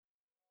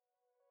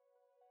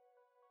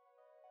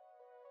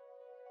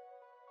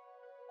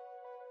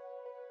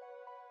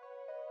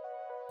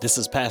This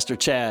is Pastor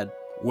Chad.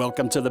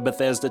 Welcome to the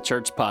Bethesda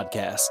Church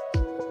Podcast.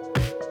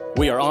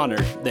 We are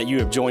honored that you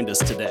have joined us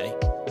today.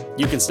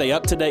 You can stay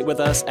up to date with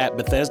us at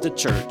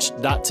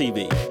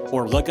BethesdaChurch.tv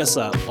or look us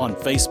up on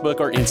Facebook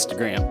or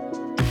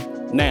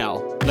Instagram.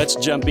 Now, let's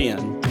jump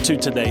in to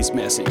today's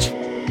message.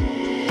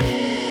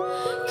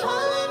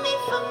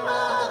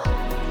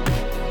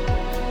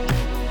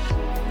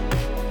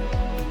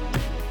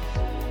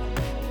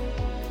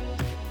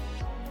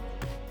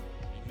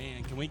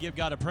 Amen. Can we give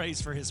God a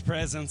praise for His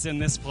presence in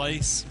this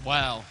place?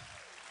 Wow.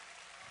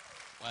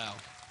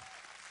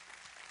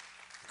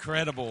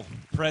 Incredible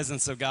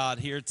presence of God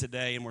here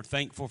today, and we're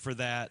thankful for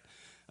that.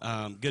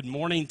 Good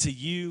morning to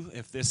you.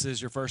 If this is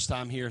your first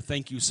time here,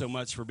 thank you so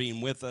much for being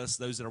with us.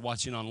 Those that are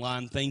watching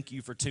online, thank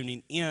you for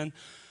tuning in.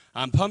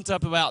 I'm pumped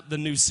up about the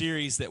new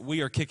series that we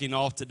are kicking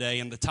off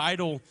today, and the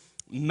title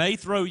may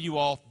throw you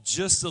off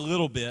just a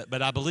little bit,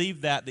 but I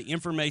believe that the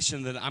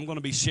information that I'm going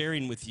to be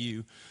sharing with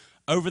you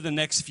over the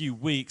next few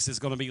weeks is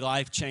going to be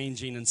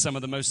life-changing and some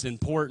of the most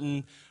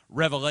important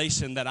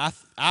revelation that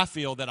I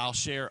feel that I'll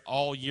share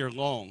all year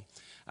long.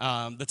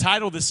 The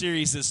title of the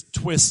series is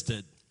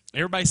Twisted.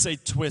 Everybody say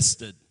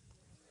Twisted.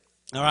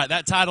 All right,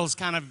 that title is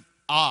kind of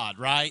odd,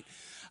 right?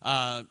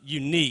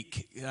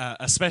 Unique,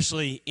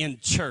 especially in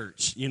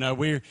church. You know,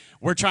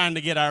 we're trying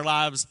to get our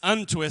lives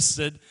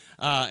untwisted,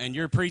 and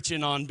you're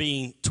preaching on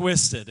being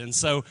twisted. And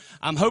so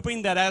I'm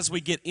hoping that as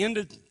we get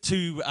into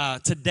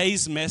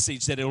today's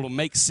message, that it will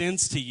make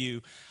sense to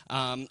you.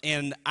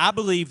 And I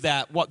believe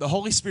that what the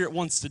Holy Spirit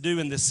wants to do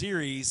in this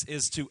series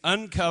is to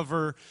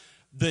uncover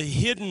the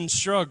hidden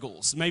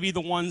struggles, maybe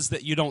the ones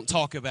that you don't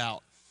talk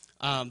about,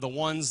 the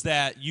ones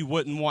that you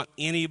wouldn't want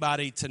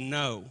anybody to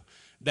know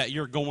that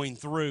you're going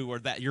through or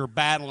that you're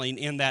battling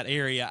in that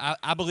area.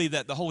 I believe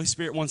that the Holy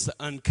Spirit wants to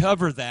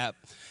uncover that,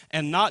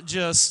 and not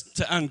just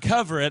to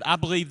uncover it. I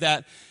believe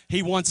that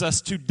He wants us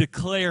to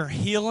declare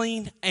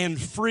healing and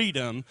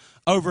freedom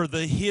over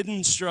the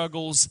hidden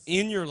struggles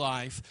in your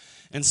life.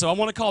 And so I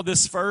want to call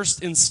this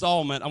first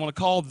installment, I want to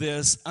call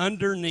this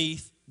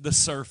Underneath the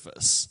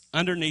Surface.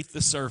 Underneath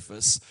the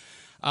surface.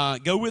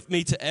 Go with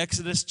me to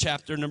Exodus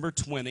chapter number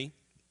 20.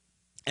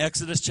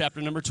 Exodus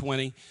chapter number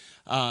 20.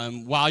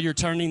 While you're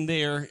turning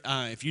there,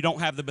 if you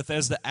don't have the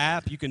Bethesda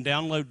app, you can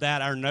download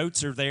that. Our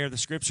notes are there. The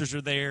scriptures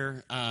are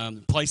there.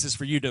 Places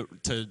for you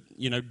to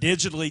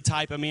digitally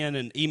type them in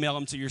and email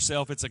them to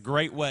yourself. It's a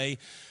great way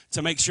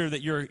to make sure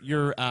that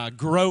you're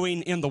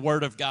growing in the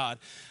Word of God.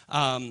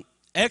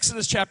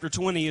 Exodus chapter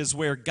 20 is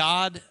where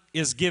God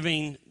is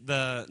giving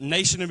the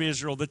nation of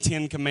Israel the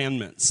 10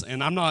 Commandments.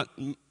 And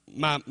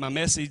my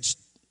message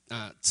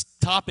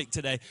topic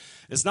today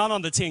is not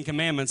on the 10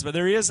 Commandments, but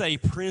there is a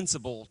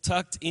principle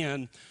tucked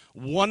in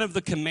one of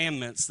the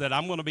commandments that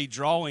I'm going to be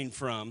drawing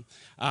from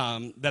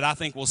that I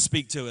think will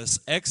speak to us.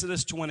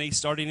 Exodus 20,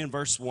 starting in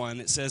verse 1,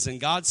 it says, "And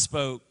God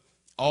spoke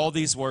all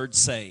these words,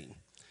 saying,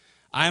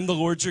 I am the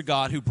Lord your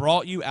God who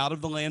brought you out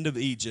of the land of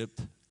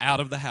Egypt,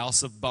 out of the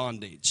house of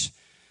bondage."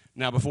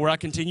 Now, before I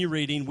continue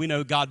reading, we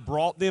know God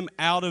brought them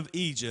out of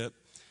Egypt,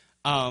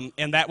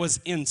 and that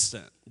was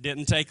instant.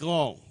 Didn't take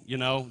long. You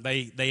know,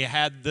 they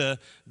had the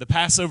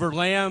Passover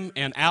lamb,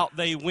 and out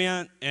they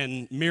went,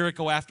 and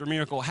miracle after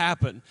miracle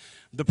happened.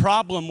 The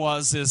problem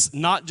is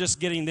not just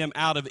getting them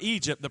out of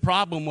Egypt. The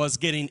problem was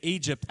getting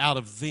Egypt out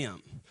of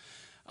them.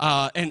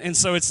 And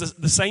so it's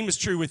the same is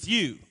true with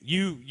you.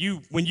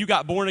 You when you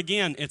got born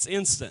again, it's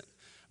instant.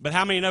 But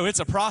how many know it's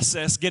a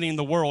process getting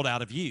the world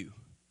out of you?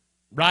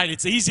 Right?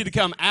 It's easy to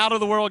come out of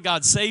the world.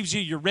 God saves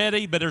you. You're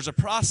ready. But there's a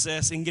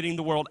process in getting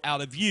the world out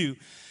of you.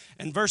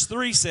 And verse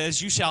 3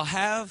 says, "You shall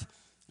have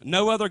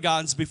no other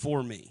gods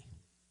before me.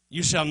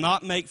 You shall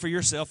not make for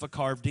yourself a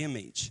carved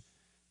image,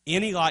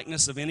 any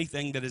likeness of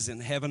anything that is in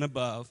heaven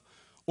above,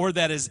 or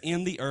that is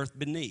in the earth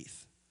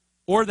beneath,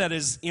 or that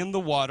is in the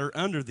water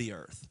under the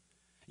earth.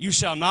 You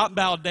shall not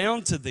bow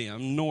down to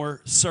them,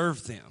 nor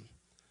serve them.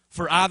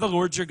 For I, the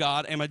Lord your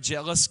God, am a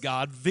jealous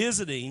God,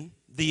 visiting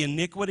the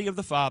iniquity of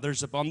the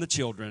fathers upon the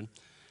children,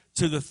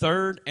 to the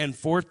third and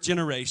fourth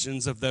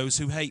generations of those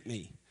who hate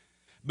me,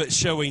 but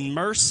showing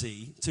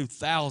mercy to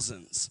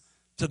thousands,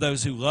 to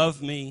those who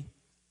love me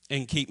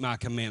and keep my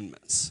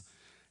commandments."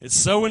 It's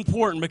so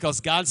important because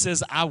God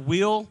says, I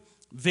will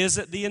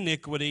visit the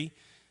iniquity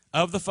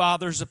of the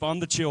fathers upon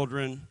the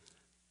children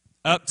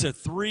up to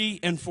 3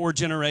 and 4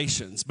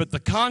 generations. But the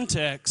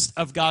context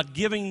of God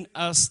giving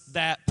us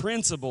that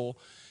principle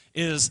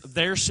is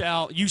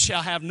you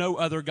shall have no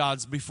other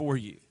gods before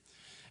you.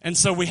 And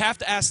so we have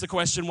to ask the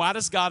question, why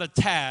does God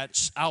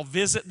attach, I'll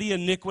visit the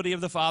iniquity of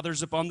the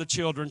fathers upon the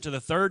children to the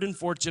 3rd and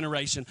 4th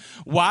generation?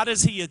 Why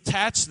does He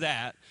attach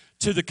that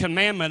to the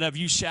commandment of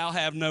you shall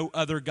have no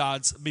other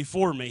gods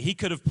before me? He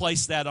could have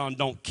placed that on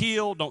don't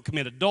kill, don't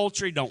commit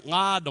adultery, don't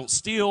lie, don't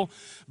steal.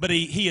 But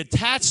he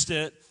attached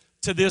it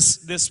to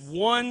this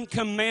one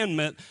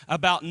commandment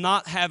about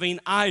not having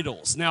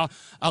idols. Now,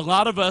 a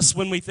lot of us,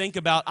 when we think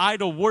about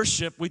idol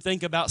worship, we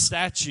think about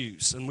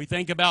statues and we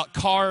think about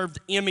carved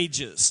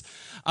images.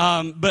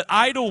 But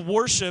idol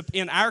worship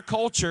in our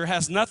culture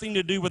has nothing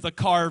to do with a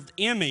carved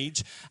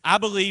image. I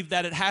believe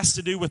that it has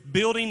to do with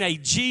building a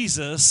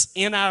Jesus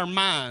in our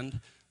mind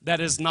that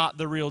is not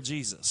the real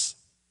Jesus.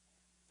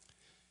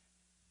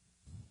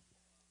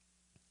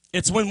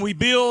 It's when we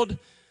build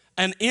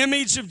an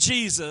image of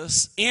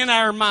Jesus in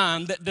our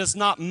mind that does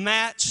not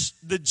match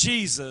the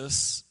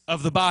Jesus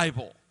of the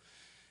Bible.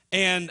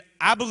 And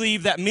I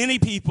believe that many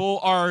people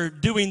are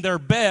doing their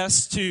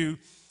best to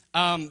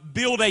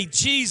build a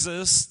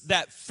Jesus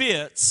that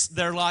fits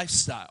their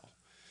lifestyle.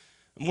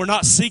 We're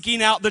not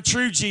seeking out the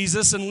true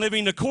Jesus and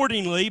living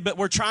accordingly, but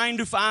we're trying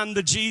to find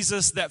the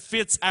Jesus that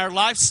fits our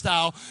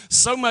lifestyle,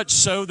 so much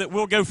so that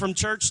we'll go from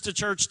church to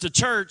church to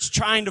church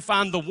trying to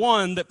find the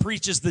one that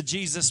preaches the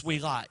Jesus we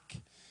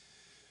like.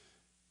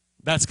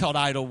 That's called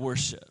idol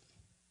worship.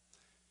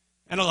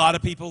 And a lot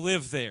of people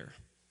live there.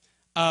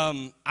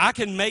 I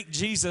can make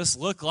Jesus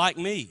look like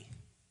me.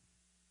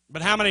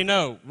 But how many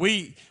know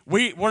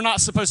we're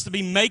not supposed to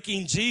be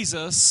making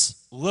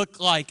Jesus look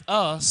like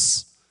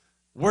us.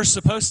 We're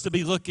supposed to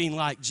be looking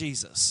like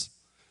Jesus.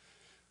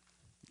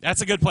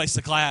 That's a good place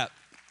to clap.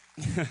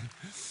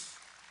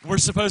 We're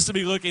supposed to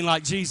be looking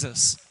like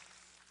Jesus.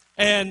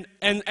 And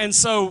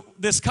so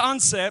this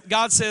concept,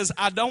 God says,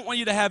 I don't want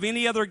you to have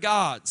any other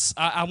gods.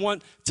 I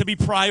want to be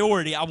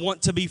priority. I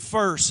want to be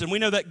first. And we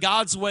know that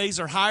God's ways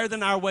are higher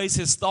than our ways.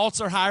 His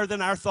thoughts are higher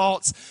than our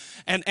thoughts.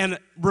 And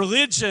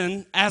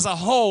religion as a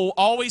whole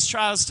always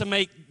tries to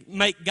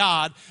make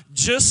God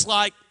just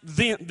like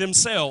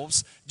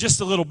themselves, just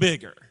a little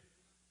bigger.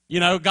 You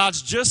know,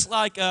 God's just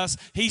like us.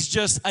 He's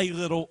just a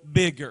little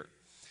bigger.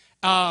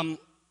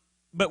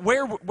 But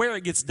where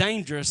it gets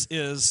dangerous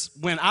is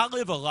when I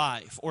live a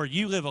life or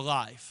you live a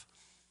life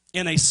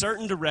in a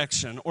certain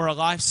direction or a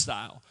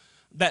lifestyle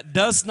that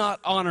does not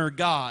honor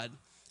God,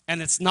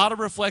 and it's not a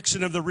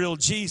reflection of the real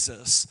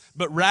Jesus,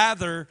 but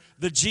rather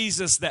the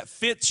Jesus that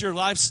fits your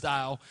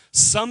lifestyle,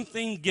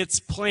 something gets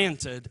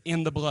planted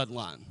in the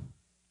bloodline.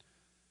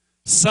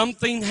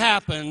 Something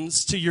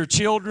happens to your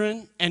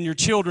children and your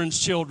children's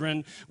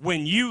children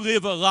when you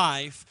live a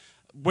life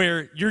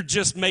where you're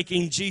just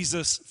making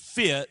Jesus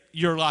fit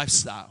your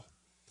lifestyle.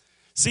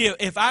 See,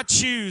 if I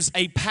choose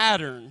a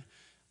pattern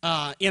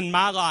in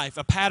my life,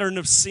 a pattern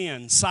of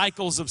sin,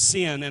 cycles of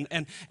sin,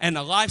 and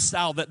a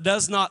lifestyle that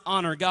does not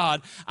honor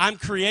God, I'm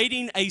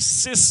creating a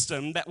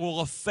system that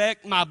will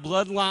affect my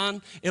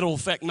bloodline, it'll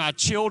affect my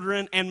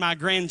children and my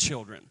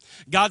grandchildren.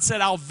 God said,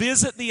 I'll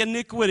visit the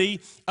iniquity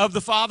of the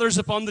fathers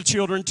upon the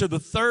children to the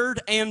third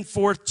and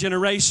fourth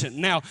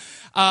generation. Now,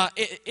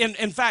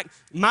 in fact,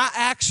 my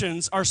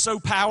actions are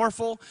so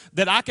powerful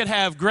that I could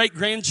have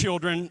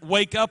great-grandchildren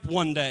wake up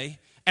one day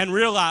and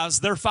realize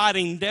they're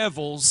fighting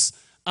devils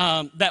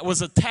that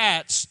was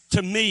attached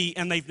to me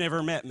and they've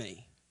never met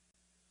me.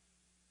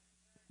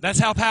 That's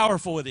how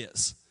powerful it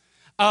is.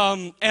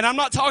 And I'm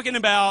not talking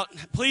about,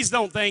 please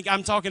don't think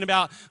I'm talking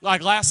about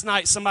like last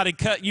night somebody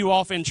cut you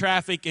off in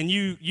traffic and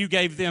you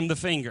gave them the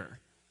finger.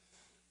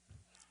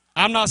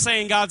 I'm not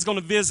saying God's going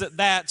to visit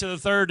that to the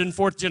third and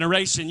fourth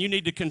generation. You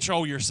need to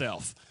control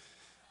yourself.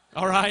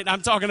 All right?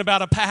 I'm talking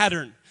about a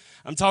pattern.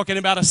 I'm talking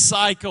about a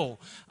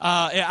cycle.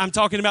 I'm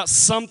talking about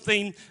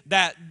something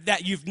that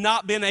you've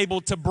not been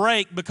able to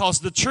break, because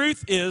the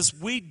truth is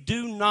we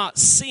do not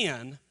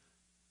sin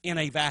in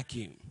a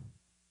vacuum.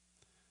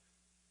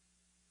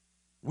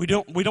 We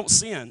don't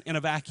sin in a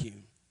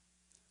vacuum.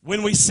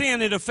 When we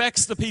sin, it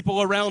affects the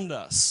people around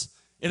us.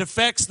 It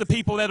affects the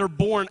people that are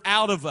born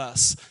out of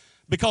us,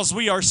 because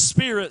we are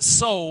spirit,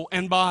 soul,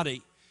 and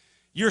body.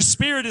 Your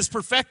spirit is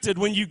perfected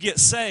when you get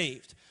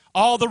saved.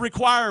 All the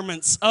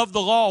requirements of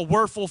the law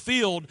were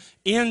fulfilled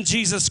in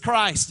Jesus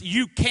Christ.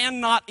 You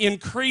cannot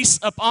increase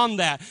upon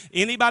that.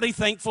 Anybody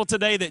thankful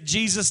today that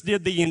Jesus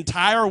did the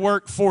entire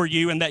work for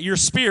you and that your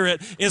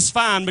spirit is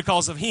fine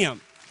because of Him?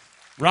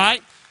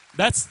 Right?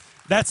 That's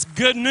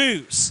good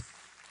news.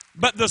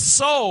 But the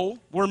soul,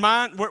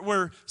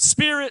 we're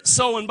spirit,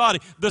 soul, and body.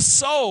 The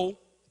soul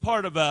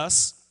part of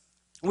us,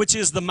 which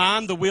is the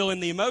mind, the will,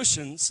 and the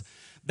emotions,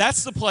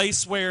 that's the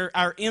place where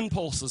our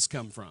impulses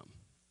come from.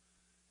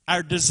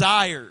 Our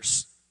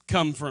desires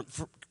come from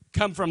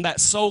that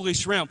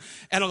soulish realm.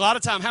 And a lot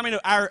of time, how many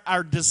know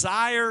our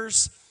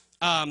desires,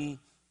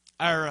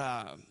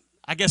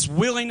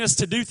 willingness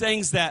to do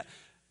things that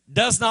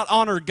does not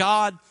honor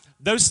God,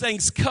 those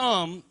things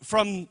come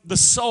from the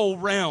soul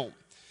realm.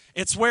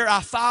 It's where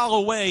I file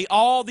away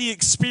all the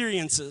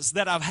experiences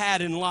that I've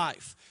had in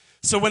life.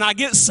 So when I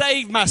get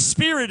saved, my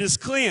spirit is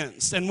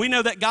cleansed. And we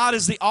know that God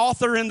is the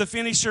author and the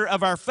finisher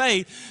of our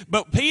faith.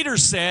 But Peter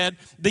said,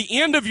 the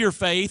end of your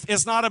faith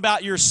is not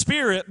about your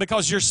spirit,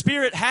 because your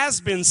spirit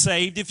has been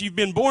saved if you've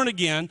been born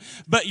again,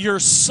 but your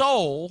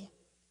soul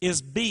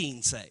is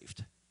being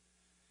saved.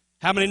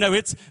 How many know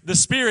the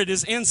spirit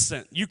is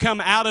instant? You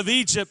come out of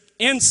Egypt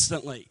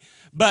instantly.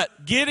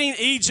 But getting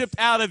Egypt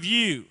out of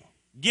you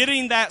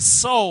getting that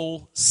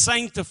soul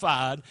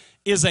sanctified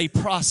is a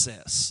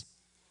process.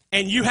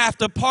 And you have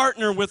to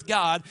partner with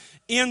God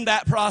in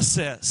that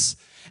process.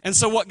 And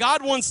so what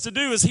God wants to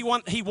do is he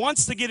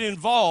wants to get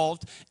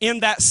involved in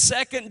that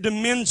second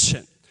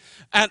dimension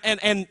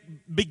and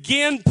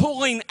begin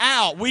pulling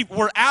out.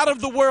 We're out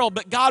of the world,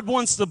 but God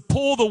wants to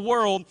pull the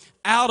world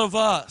out of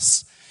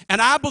us.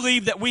 And I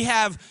believe that we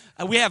have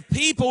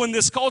people in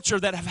this culture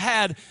that have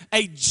had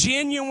a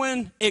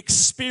genuine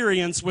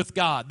experience with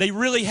God. They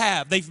really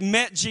have. They've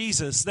met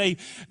Jesus.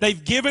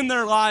 They've given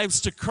their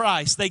lives to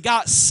Christ. They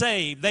got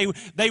saved.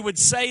 They would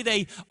say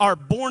they are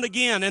born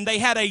again, and they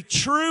had a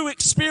true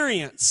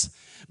experience.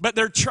 But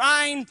they're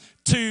trying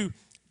to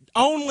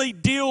only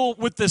deal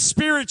with the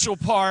spiritual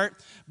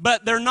part,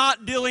 but they're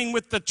not dealing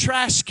with the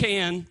trash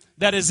can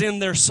that is in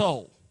their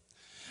soul.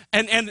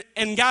 And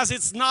guys,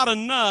 it's not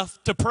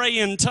enough to pray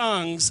in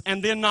tongues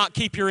and then not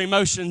keep your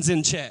emotions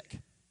in check.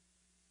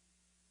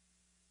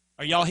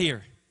 Are y'all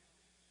here?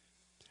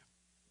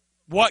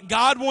 What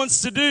God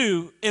wants to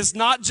do is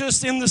not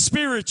just in the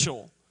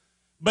spiritual,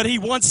 but he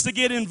wants to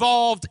get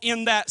involved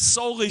in that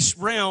soulish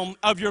realm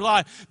of your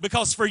life.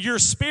 Because for your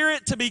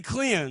spirit to be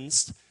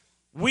cleansed,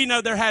 we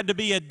know there had to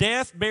be a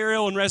death,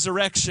 burial, and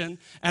resurrection.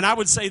 And I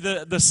would say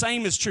the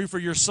same is true for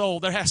your soul.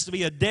 There has to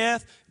be a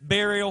death,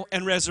 burial,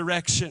 and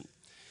resurrection.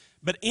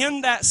 But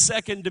in that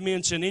second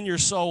dimension, in your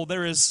soul,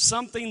 there is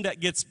something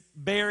that gets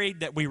buried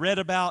that we read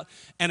about,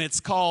 and it's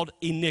called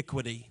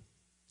iniquity.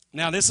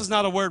 Now, this is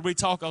not a word we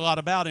talk a lot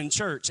about in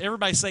church.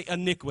 Everybody say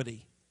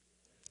iniquity.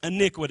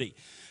 Iniquity.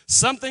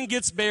 Something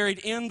gets buried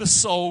in the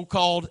soul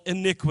called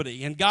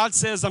iniquity. And God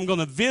says, I'm going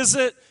to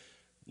visit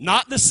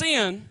not the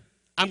sin,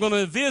 I'm going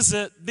to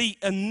visit the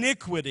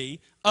iniquity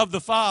of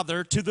the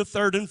father to the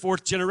third and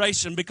fourth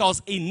generation,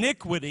 because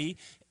iniquity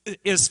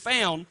is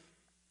found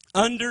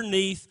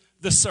underneath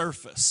the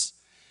surface.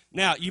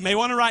 Now, you may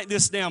want to write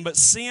this down, but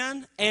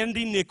sin and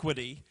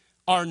iniquity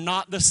are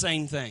not the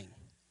same thing.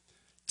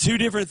 Two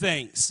different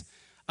things.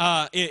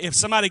 If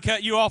somebody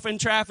cut you off in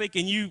traffic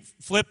and you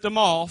flipped them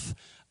off,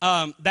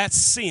 that's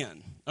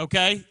sin,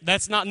 okay?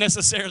 That's not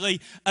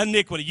necessarily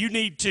iniquity. You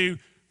need to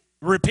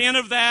repent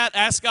of that,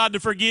 ask God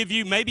to forgive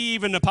you, maybe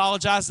even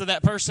apologize to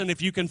that person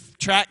if you can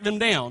track them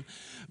down.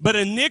 But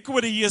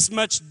iniquity is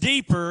much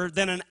deeper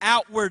than an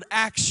outward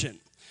action.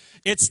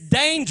 It's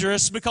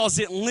dangerous because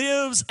it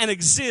lives and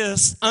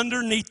exists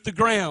underneath the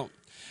ground.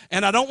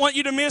 And I don't want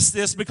you to miss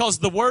this, because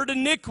the word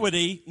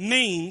iniquity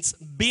means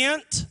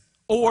bent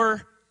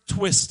or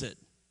twisted.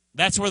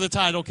 That's where the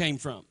title came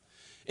from.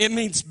 It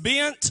means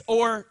bent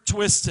or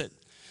twisted.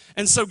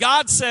 And so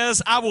God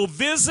says, I will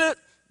visit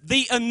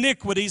the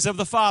iniquities of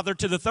the father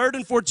to the third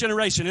and fourth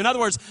generation. In other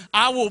words,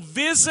 I will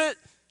visit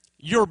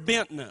your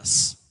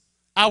bentness.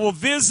 I will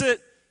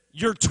visit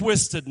your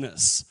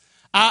twistedness.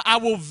 I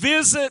will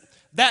visit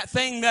that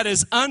thing that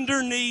is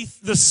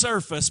underneath the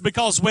surface.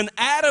 Because when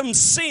Adam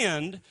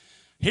sinned,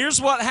 here's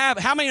what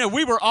happened. How many know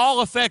we were all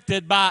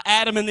affected by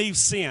Adam and Eve's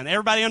sin?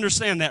 Everybody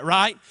understand that,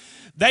 right?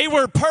 They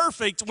were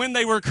perfect when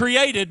they were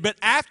created, but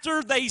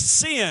after they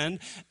sinned,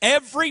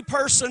 every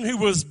person who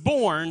was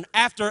born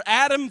after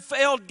Adam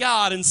failed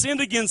God and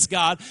sinned against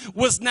God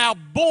was now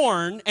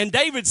born, and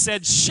David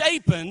said,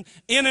 shapen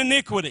in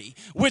iniquity,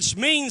 which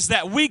means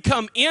that we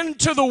come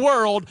into the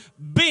world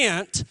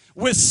bent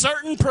with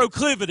certain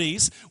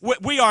proclivities.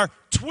 We are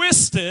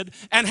twisted,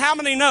 and how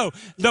many know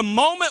the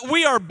moment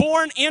we are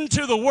born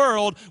into the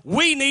world,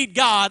 we need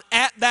God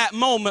at that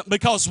moment,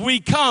 because we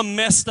come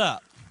messed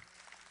up.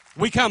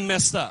 We come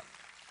messed up,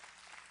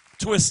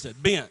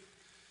 twisted, bent.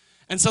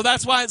 And so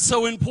that's why it's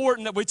so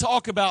important that we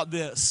talk about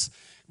this,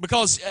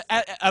 because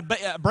a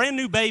brand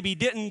new baby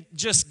didn't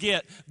just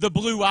get the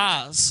blue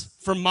eyes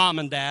from mom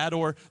and dad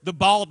or the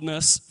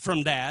baldness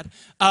from dad.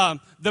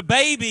 The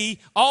baby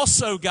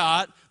also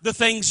got the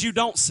things you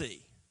don't see,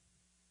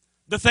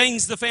 the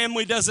things the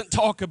family doesn't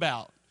talk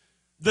about.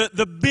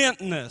 The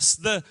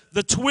bentness, the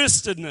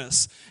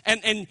twistedness.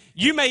 And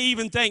you may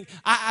even think,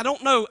 I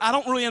don't know, I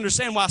don't really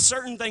understand why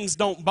certain things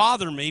don't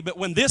bother me, but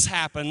when this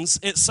happens,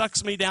 it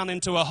sucks me down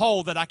into a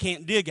hole that I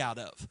can't dig out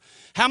of.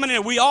 How many,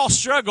 we all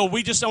struggle,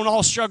 we just don't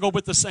all struggle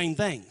with the same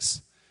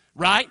things,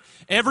 right?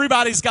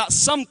 Everybody's got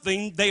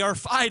something they are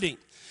fighting.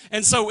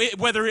 And so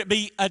whether it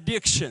be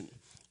addiction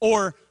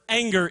or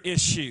anger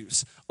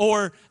issues,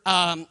 or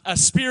a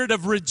spirit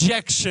of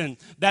rejection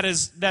that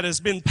has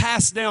been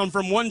passed down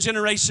from one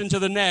generation to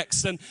the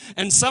next.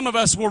 And some of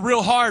us were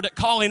real hard at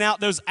calling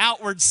out those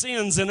outward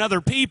sins in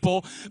other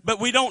people, but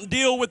we don't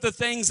deal with the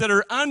things that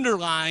are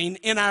underlying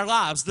in our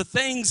lives, the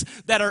things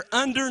that are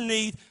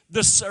underneath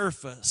the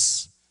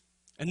surface.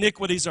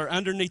 Iniquities are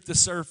underneath the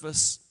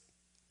surface.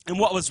 And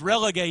what was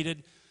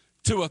relegated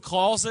to a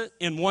closet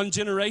in one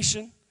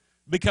generation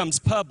becomes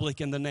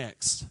public in the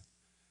next.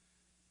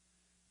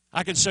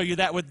 I can show you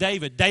that with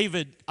David.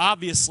 David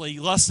obviously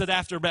lusted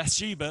after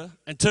Bathsheba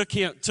and took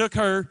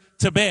her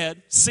to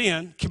bed,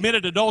 sinned,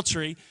 committed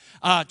adultery,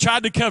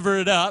 tried to cover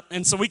it up.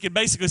 And so we could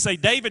basically say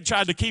David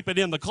tried to keep it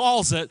in the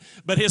closet,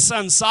 but his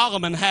son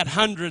Solomon had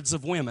hundreds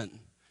of women.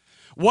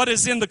 What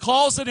is in the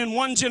closet in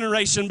one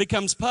generation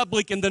becomes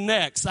public in the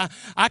next.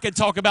 I could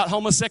talk about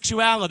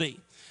homosexuality,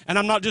 and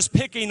I'm not just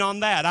picking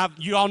on that.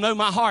 You all know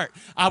my heart.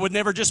 I would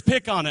never just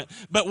pick on it.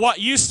 But what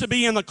used to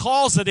be in the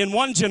closet in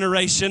one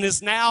generation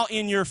is now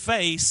in your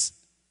face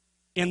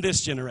in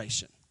this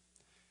generation.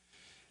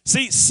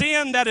 See,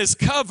 sin that is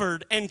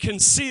covered and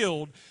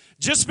concealed,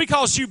 just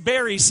because you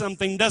bury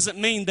something doesn't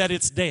mean that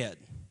it's dead.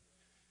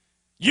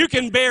 You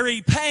can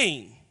bury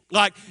pain.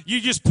 Like, you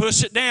just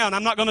push it down.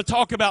 I'm not going to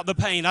talk about the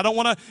pain. I don't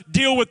want to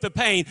deal with the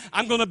pain.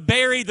 I'm going to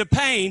bury the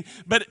pain.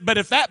 But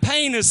if that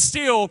pain is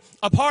still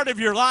a part of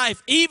your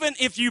life, even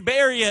if you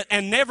bury it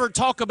and never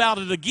talk about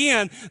it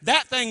again,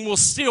 that thing will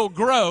still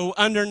grow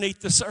underneath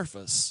the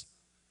surface.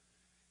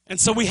 And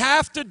so we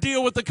have to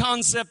deal with the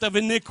concept of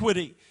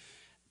iniquity,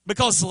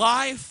 because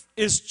life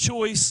is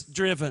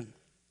choice-driven.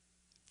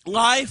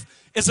 Life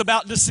is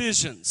about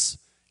decisions.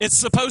 It's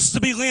supposed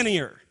to be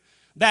linear,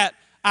 that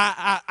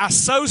I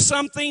sow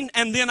something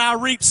and then I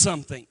reap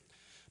something.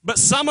 But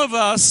some of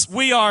us,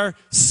 we are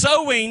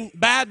sowing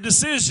bad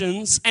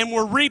decisions and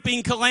we're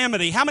reaping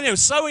calamity. How many know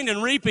sowing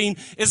and reaping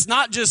is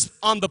not just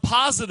on the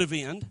positive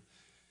end?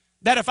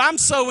 That if I'm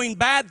sowing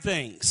bad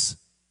things,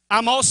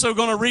 I'm also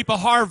going to reap a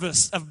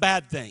harvest of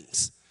bad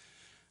things.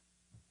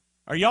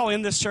 Are y'all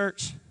in this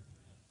church?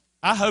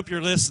 I hope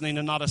you're listening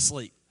and not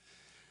asleep.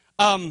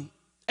 And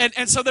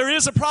so there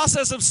is a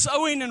process of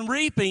sowing and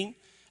reaping.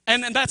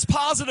 And that's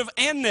positive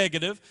and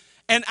negative.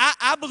 And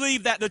I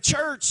believe that the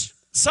church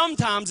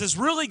sometimes is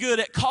really good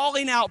at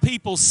calling out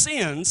people's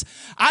sins.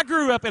 I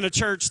grew up in a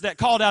church that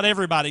called out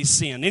everybody's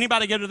sin.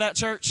 Anybody go to that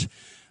church?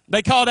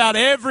 They called out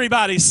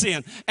everybody's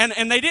sin.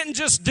 And they didn't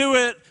just do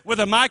it with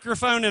a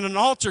microphone and an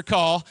altar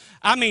call.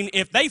 I mean,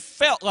 if they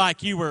felt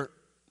like you were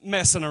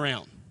messing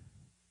around,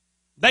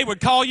 they would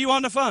call you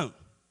on the phone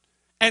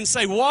and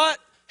say, "What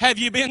have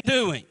you been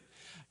doing?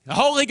 The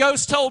Holy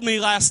Ghost told me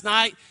last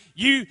night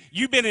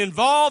you've been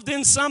involved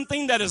in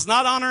something that is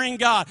not honoring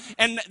God."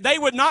 And they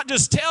would not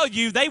just tell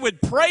you, they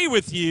would pray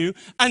with you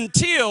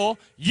until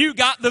you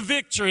got the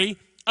victory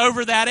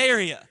over that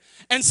area.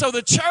 And so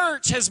the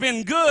church has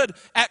been good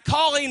at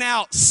calling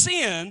out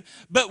sin,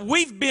 but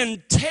we've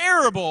been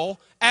terrible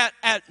at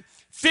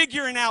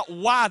figuring out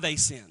why they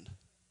sinned.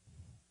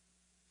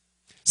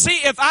 See,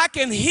 if I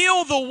can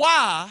heal the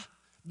why,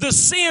 the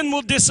sin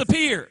will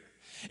disappear.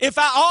 If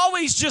I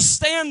always just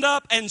stand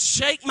up and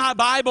shake my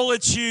Bible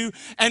at you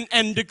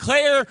and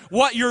declare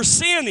what your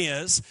sin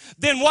is,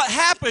 then what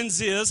happens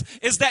is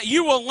that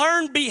you will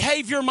learn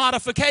behavior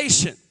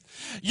modification.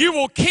 You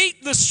will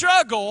keep the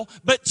struggle,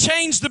 but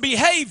change the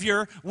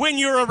behavior when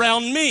you're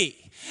around me.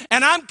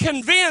 And I'm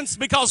convinced,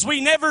 because we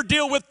never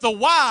deal with the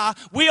why,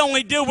 we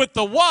only deal with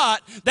the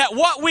what, that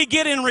what we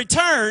get in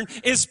return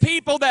is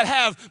people that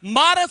have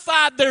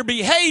modified their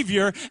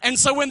behavior. And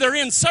so when they're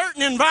in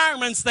certain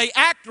environments, they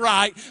act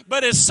right.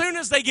 But as soon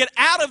as they get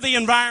out of the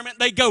environment,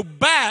 they go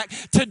back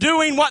to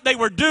doing what they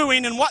were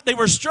doing and what they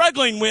were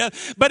struggling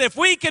with. But if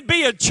we could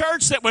be a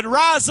church that would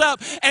rise up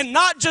and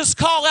not just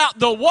call out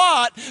the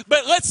what,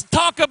 but let's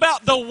talk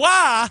about the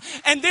why,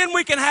 and then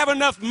we can have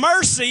enough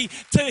mercy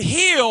to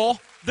heal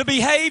the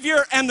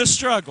behavior and the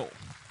struggle.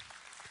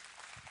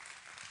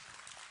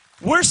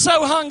 We're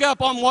so hung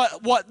up on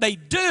what they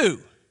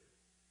do,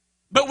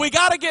 but we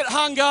got to get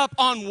hung up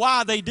on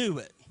why they do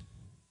it.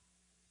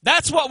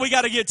 That's what we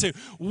got to get to.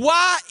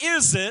 Why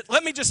is it?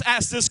 Let me just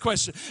ask this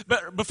question.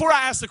 But before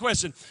I ask the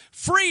question,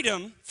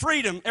 freedom,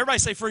 everybody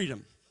say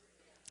freedom.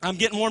 I'm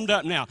getting warmed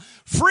up now.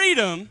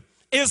 Freedom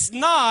is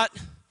not,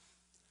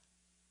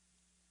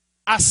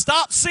 I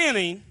stopped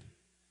sinning,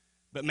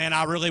 but man,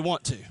 I really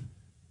want to.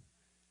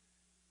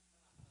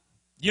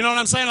 You know what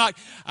I'm saying? Like,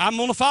 I'm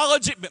going to follow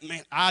Jesus, but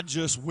man, I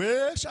just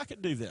wish I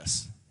could do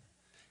this.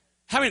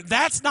 I mean,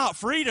 that's not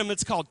freedom.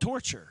 It's called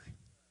torture.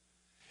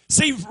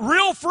 See,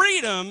 real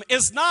freedom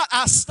is not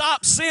I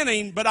stop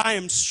sinning, but I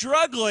am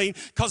struggling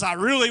because I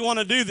really want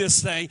to do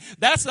this thing.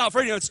 That's not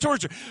freedom. It's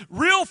torture.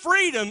 Real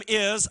freedom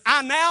is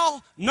I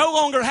now no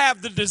longer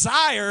have the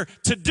desire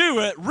to do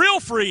it. Real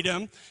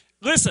freedom,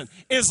 listen,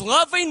 is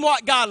loving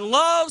what God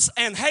loves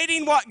and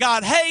hating what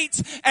God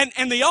hates.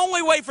 And the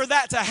only way for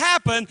that to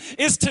happen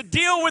is to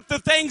deal with the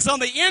things on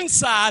the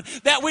inside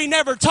that we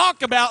never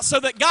talk about, so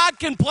that God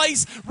can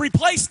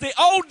replace the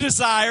old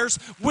desires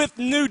with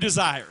new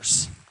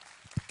desires.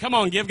 Come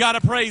on, give God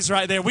a praise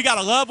right there. We got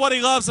to love what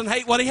he loves and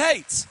hate what he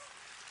hates.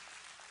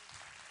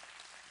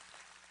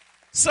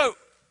 So,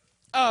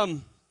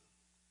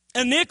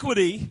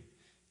 iniquity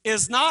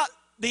is not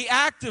the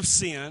act of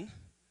sin,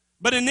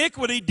 but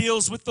iniquity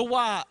deals with the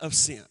why of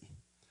sin.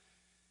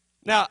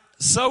 Now,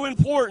 so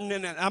important,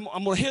 and I'm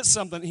going to hit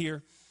something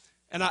here,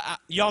 and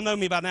y'all know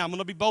me by now. I'm going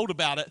to be bold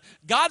about it.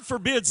 God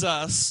forbids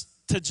us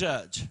to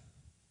judge.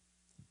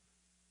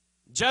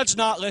 Judge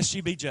not, lest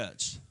you be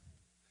judged.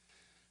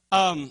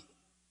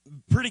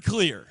 Pretty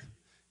clear.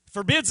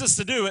 Forbids us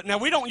to do it. Now,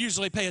 we don't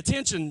usually pay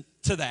attention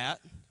to that.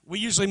 We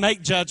usually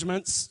make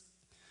judgments,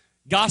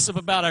 gossip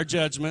about our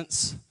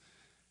judgments,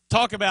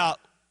 talk about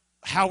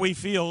how we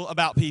feel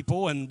about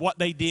people and what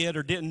they did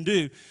or didn't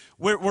do.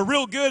 We're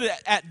real good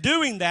at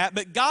doing that,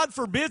 but God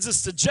forbids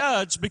us to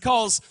judge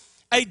because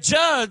a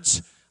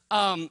judge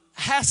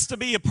has to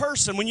be a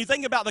person. When you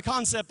think about the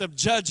concept of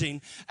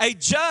judging, a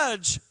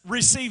judge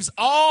receives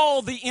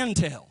all the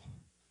intel,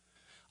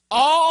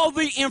 all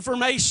the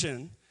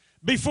information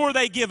before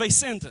they give a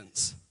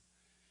sentence.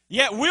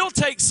 Yet we'll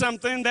take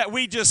something that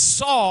we just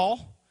saw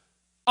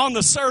on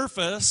the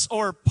surface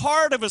or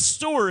part of a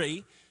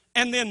story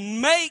and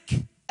then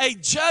make a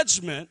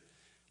judgment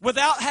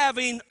without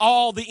having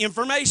all the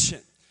information.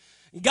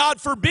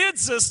 God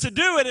forbids us to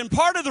do it, and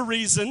part of the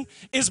reason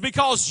is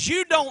because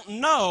you don't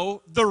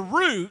know the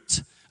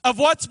root of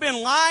what's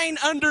been lying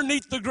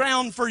underneath the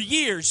ground for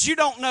years. You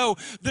don't know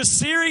the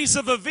series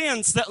of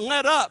events that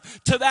led up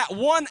to that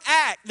one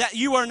act that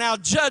you are now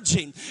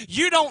judging.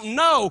 You don't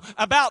know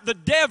about the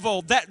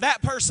devil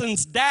that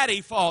person's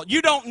daddy fought.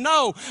 You don't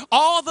know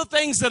all the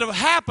things that have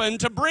happened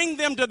to bring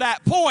them to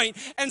that point,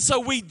 and so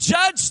we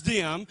judge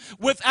them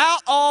without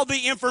all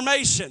the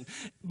information.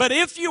 But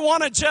if you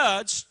want to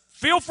judge,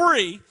 feel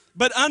free,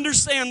 but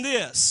understand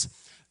this.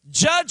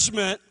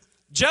 Judgment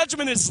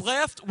is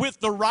left with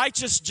the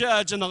righteous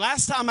judge. And the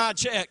last time I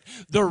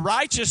checked, the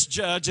righteous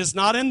judge is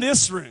not in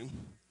this room.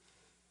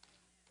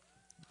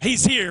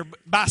 He's here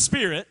by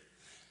spirit.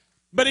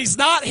 But he's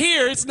not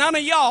here. It's none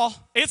of y'all.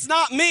 It's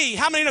not me.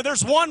 How many know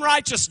there's one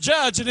righteous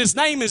judge and his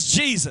name is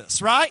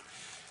Jesus, right?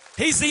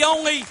 He's the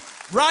only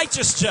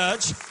righteous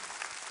judge.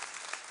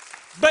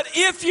 But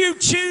if you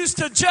choose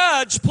to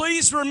judge,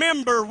 please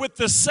remember, with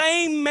the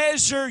same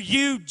measure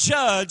you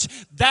judge,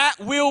 that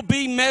will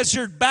be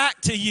measured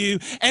back to you.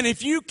 And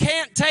if you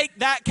can't take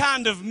that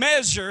kind of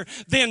measure,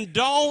 then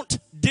don't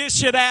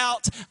dish it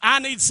out. I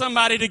need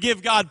somebody to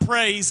give God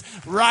praise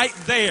right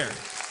there.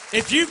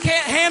 If you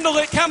can't handle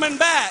it coming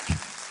back,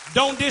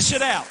 don't dish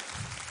it out.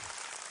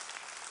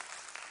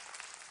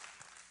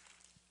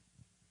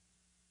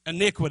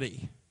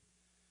 Iniquity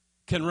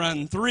can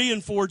run 3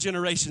 and 4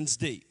 generations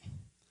deep.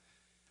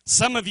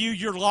 Some of you,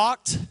 you're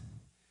locked.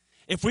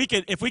 If we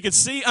could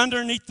see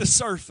underneath the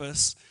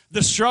surface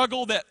the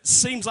struggle that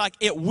seems like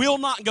it will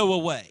not go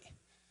away,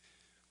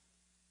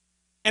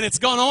 and it's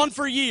gone on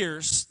for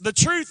years, the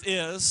truth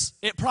is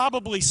it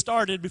probably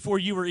started before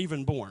you were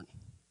even born.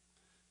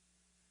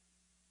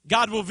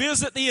 God will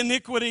visit the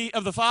iniquity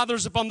of the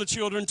fathers upon the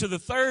children to the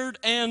 3rd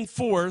and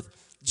 4th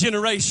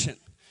generation.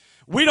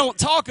 We don't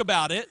talk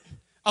about it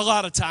a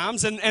lot of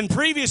times, and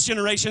previous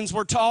generations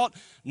were taught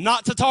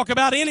not to talk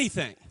about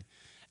anything.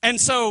 And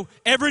so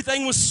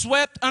everything was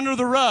swept under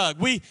the rug.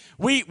 We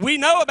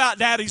know about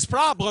daddy's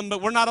problem,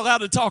 but we're not allowed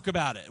to talk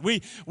about it.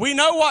 We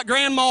know what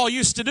grandma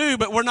used to do,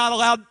 but we're not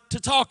allowed to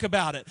talk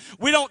about it.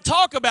 We don't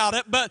talk about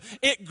it, but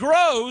it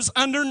grows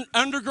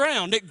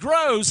underground. It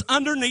grows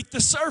underneath the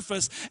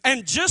surface.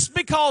 And just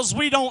because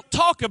we don't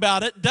talk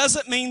about it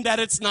doesn't mean that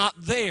it's not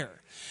there.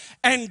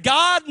 And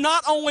God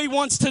not only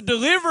wants to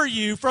deliver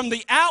you from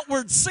the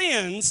outward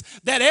sins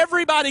that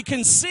everybody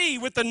can see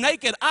with the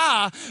naked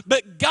eye,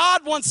 but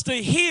God wants to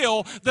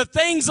heal the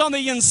things on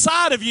the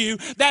inside of you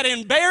that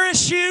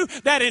embarrass you,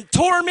 that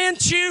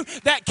torment you,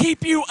 that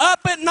keep you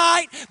up at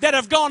night, that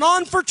have gone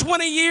on for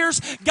 20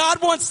 years.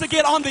 God wants to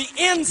get on the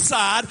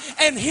inside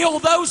and heal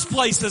those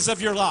places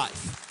of your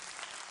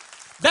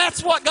life.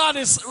 That's what God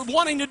is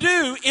wanting to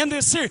do in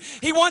this series.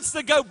 He wants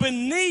to go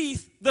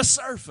beneath the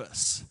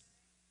surface.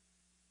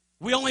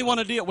 We only want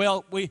to deal,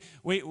 well, we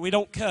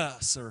don't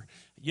cuss, or,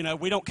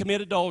 we don't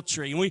commit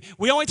adultery. And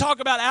we only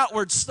talk about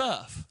outward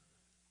stuff.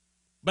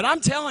 But I'm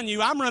telling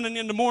you, I'm running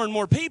into more and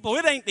more people.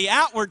 It ain't the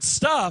outward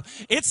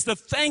stuff. It's the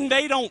thing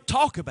they don't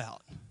talk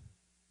about.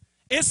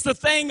 It's the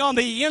thing on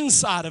the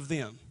inside of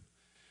them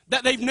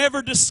that they've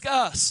never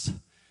discussed.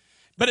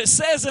 But it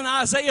says in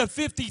Isaiah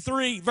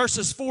 53,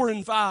 verses 4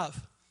 and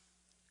 5,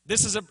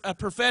 this is a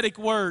prophetic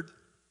word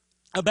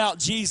about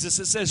Jesus.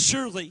 It says,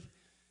 surely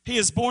he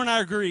has borne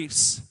our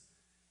griefs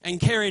and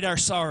carried our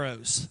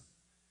sorrows.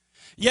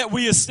 Yet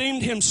we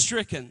esteemed him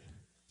stricken,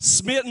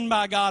 smitten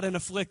by God and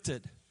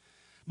afflicted.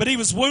 But he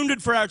was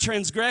wounded for our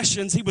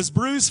transgressions, he was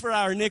bruised for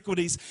our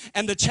iniquities,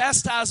 and the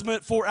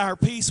chastisement for our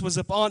peace was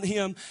upon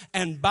him,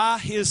 and by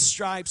his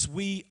stripes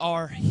we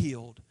are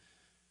healed.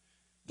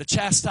 The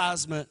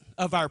chastisement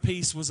of our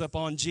peace was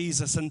upon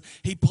Jesus, and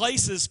he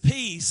places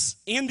peace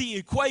in the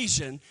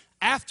equation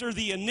after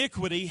the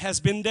iniquity has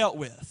been dealt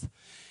with.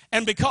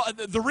 And because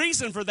the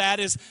reason for that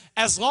is,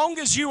 as long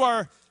as you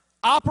are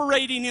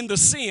operating in the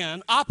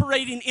sin,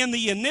 operating in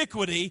the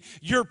iniquity,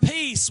 your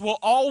peace will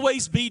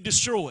always be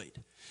destroyed.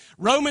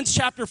 Romans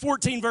chapter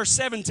 14, verse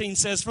 17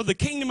 says, for the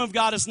kingdom of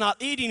God is not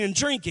eating and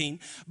drinking,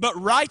 but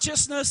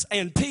righteousness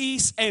and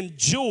peace and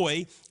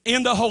joy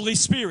in the Holy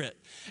Spirit.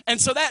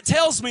 And so that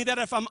tells me that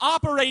if I'm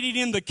operating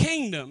in the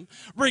kingdom,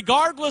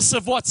 regardless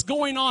of what's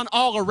going on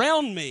all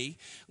around me,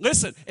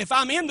 listen, if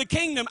I'm in the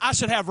kingdom, I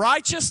should have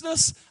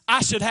righteousness,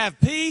 I should have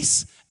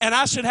peace, and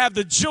I should have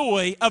the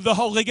joy of the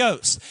Holy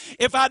Ghost.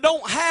 If I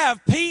don't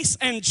have peace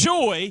and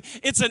joy,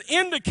 it's an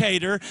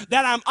indicator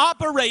that I'm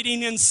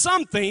operating in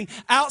something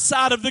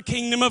outside of the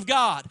kingdom of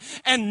God.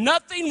 And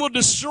nothing will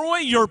destroy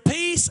your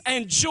peace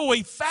and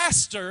joy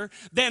faster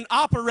than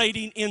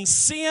operating in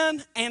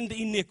sin and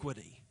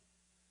iniquity.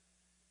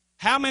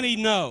 How many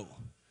know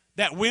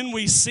that when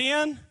we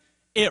sin,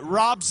 it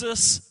robs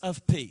us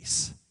of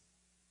peace?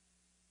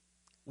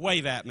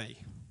 Wave at me.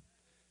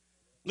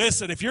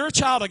 Listen, if you're a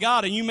child of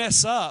God and you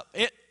mess up,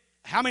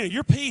 how many of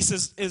your peace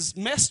is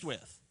messed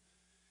with?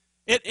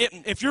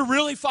 If you're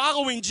really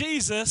following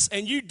Jesus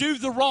and you do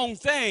the wrong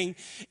thing,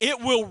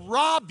 it will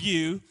rob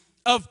you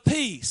of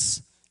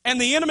peace. And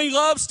the enemy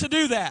loves to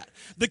do that.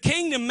 The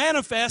kingdom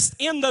manifests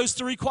in those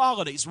three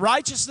qualities: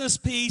 righteousness,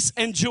 peace,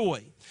 and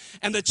joy.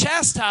 And the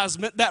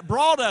chastisement that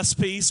brought us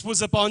peace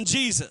was upon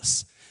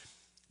Jesus.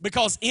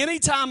 Because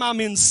anytime I'm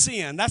in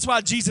sin, that's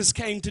why Jesus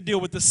came to deal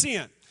with the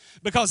sin.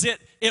 Because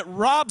it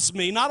robs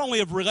me not only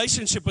of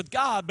relationship with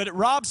God, but it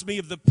robs me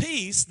of the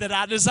peace that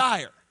I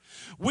desire.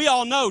 We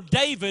all know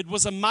David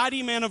was a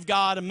mighty man of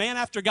God, a man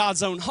after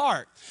God's own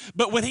heart.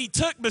 But when he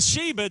took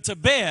Bathsheba to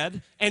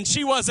bed and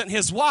she wasn't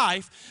his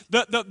wife,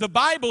 the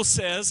Bible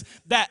says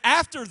that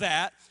after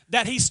that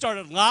he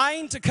started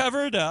lying to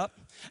cover it up,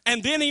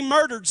 and then he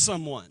murdered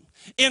someone.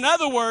 In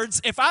other words,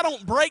 if I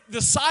don't break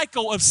the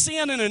cycle of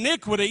sin and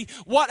iniquity,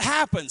 what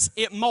happens?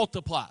 It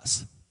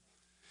multiplies.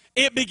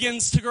 It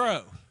begins to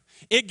grow.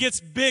 It gets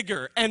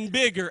bigger and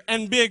bigger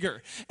and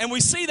bigger. And we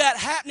see that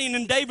happening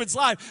in David's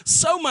life,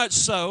 so much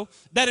so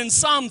that in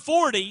Psalm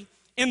 40,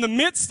 in the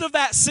midst of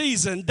that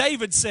season,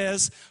 David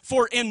says,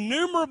 "For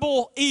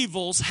innumerable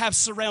evils have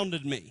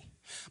surrounded me.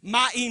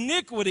 My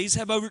iniquities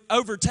have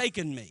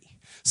overtaken me,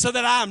 so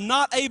that I am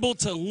not able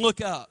to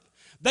look up.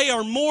 They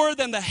are more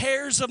than the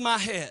hairs of my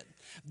head.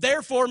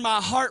 Therefore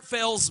my heart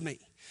fails me.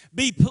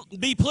 Be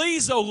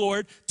pleased, O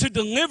Lord, to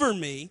deliver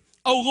me.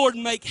 O Lord,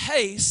 make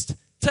haste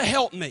to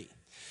help me."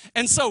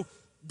 And so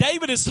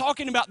David is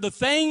talking about the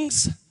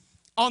things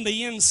on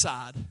the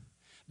inside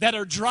that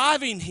are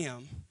driving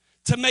him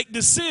to make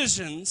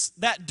decisions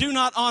that do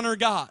not honor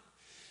God.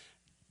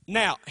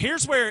 Now,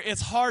 here's where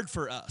it's hard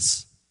for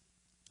us.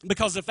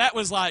 Because if that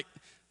was like,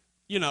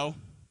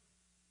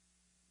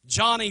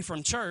 Johnny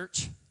from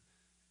church,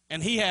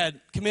 and he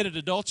had committed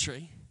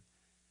adultery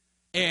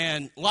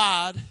and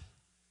lied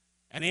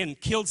and then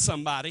killed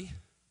somebody,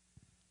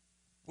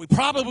 we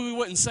probably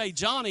wouldn't say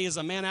Johnny is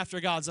a man after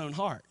God's own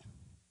heart.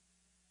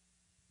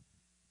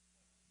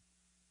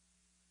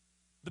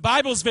 The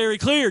Bible is very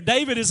clear.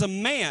 David is a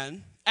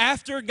man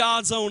after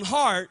God's own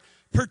heart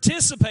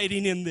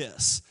participating in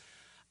this.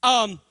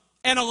 And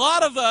a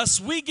lot of us,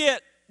 we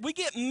get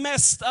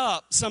messed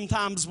up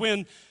sometimes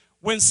when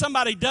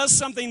somebody does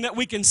something that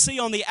we can see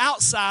on the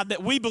outside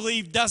that we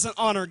believe doesn't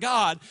honor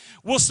God.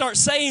 We'll start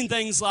saying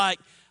things like,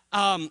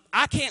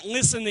 I can't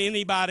listen to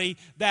anybody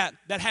that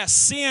has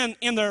sin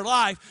in their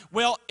life.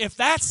 Well, if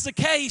that's the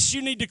case,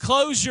 you need to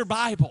close your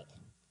Bible.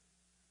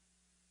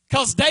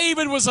 Because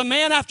David was a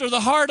man after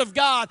the heart of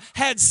God,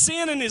 had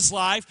sin in his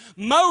life.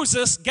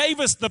 Moses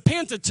gave us the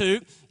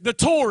Pentateuch, the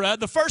Torah,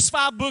 the first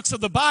 5 books of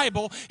the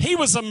Bible. He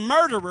was a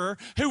murderer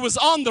who was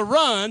on the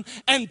run.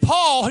 And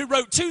Paul, who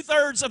wrote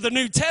 2/3 of the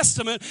New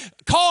Testament,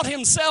 called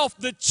himself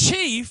the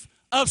chief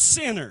of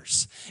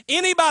sinners.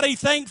 Anybody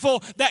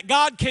thankful that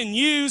God can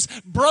use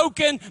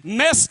broken,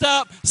 messed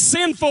up,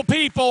 sinful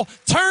people,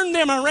 turn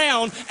them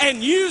around,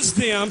 and use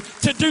them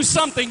to do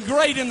something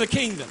great in the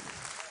kingdom?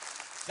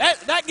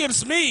 That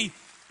gives me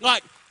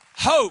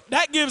hope.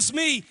 That gives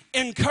me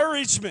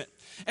encouragement.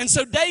 And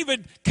so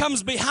David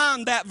comes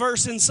behind that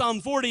verse in Psalm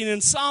 40, and in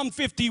Psalm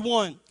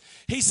 51,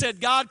 he said,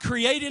 "God,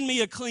 create in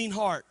me a clean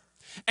heart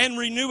and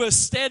renew a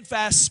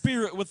steadfast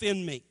spirit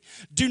within me.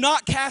 Do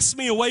not cast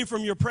me away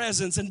from your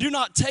presence, and do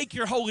not take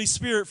your Holy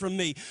Spirit from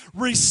me.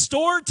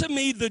 Restore to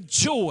me the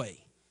joy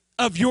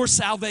of your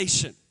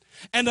salvation,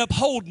 and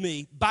uphold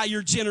me by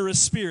your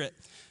generous spirit."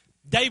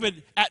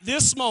 David, at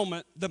this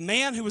moment, the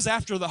man who was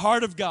after the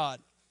heart of God,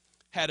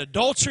 had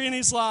adultery in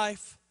his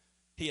life.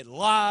 He had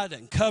lied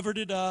and covered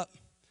it up.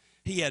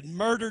 He had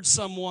murdered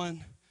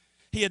someone.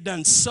 He had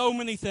done so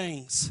many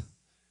things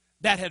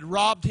that had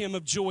robbed him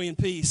of joy and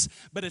peace.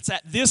 But it's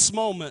at this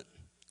moment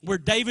where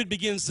David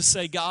begins to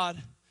say,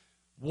 "God,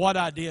 what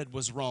I did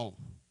was wrong.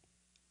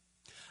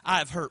 I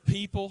have hurt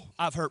people.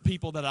 I've hurt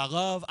people that I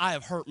love. I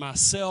have hurt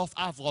myself.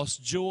 I've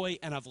lost joy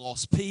and I've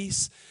lost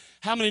peace."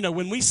 How many know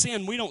when we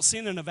sin, we don't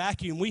sin in a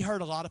vacuum. We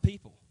hurt a lot of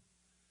people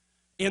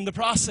in the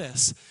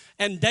process.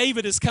 And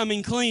David is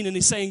coming clean and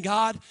he's saying,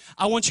 "God,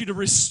 I want you to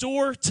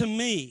restore to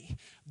me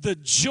the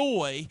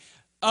joy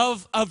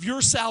of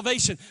your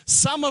salvation.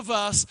 Some of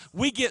us,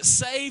 we get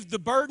saved, the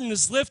burden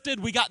is lifted,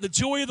 we got the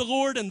joy of the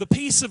Lord and the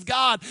peace of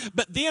God,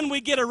 but then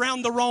we get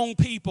around the wrong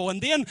people,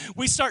 and then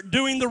we start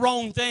doing the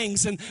wrong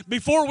things, and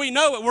before we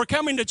know it, we're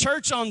coming to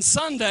church on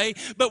Sunday,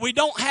 but we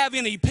don't have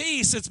any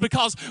peace. It's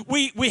because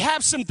we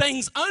have some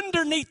things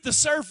underneath the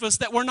surface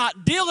that we're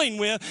not dealing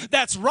with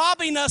that's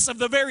robbing us of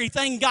the very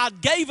thing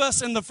God gave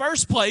us in the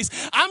first place.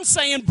 I'm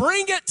saying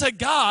bring it to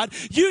God.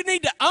 You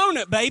need to own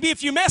it, baby.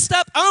 If you messed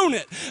up, own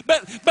it.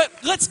 But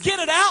let's get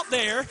it out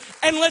there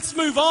and let's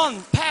move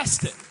on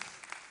past it.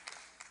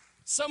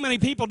 So many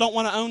people don't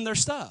want to own their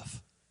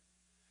stuff.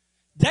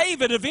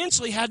 David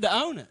eventually had to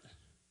own it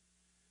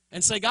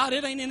and say, God,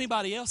 it ain't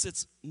anybody else,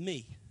 it's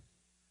me.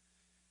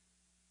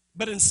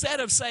 But instead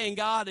of saying,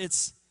 God,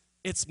 it's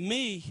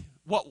me,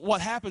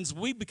 what happens,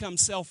 we become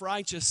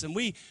self-righteous and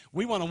we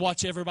want to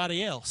watch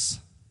everybody else.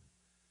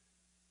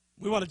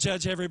 We want to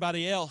judge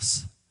everybody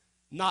else,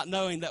 not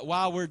knowing that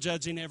while we're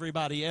judging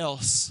everybody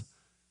else,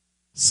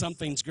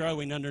 something's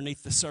growing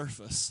underneath the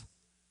surface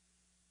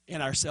in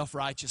our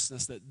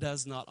self-righteousness that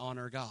does not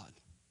honor God.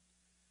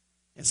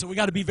 And so we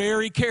got to be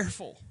very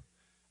careful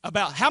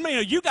about how many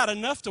of you got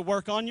enough to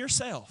work on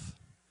yourself.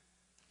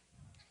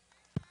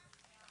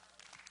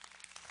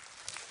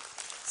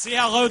 See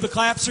how low the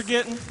claps are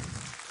getting?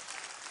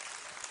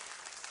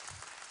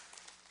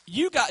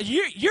 You got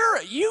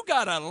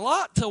a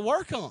lot to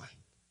work on.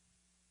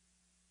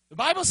 The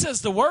Bible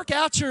says to work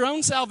out your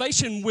own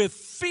salvation with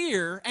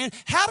fear. And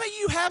how do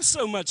you have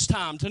so much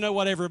time to know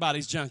what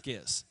everybody's junk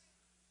is?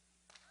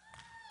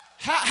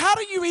 How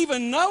do you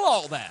even know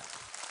all that?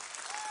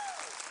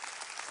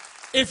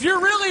 If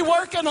you're really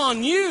working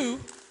on you,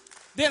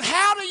 then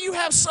how do you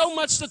have so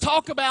much to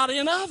talk about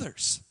in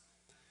others?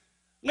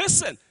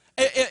 Listen,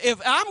 if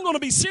I'm going to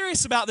be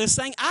serious about this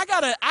thing,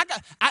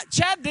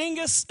 Chad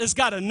Dingus has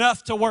got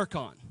enough to work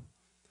on.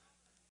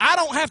 I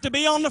don't have to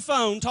be on the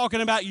phone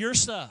talking about your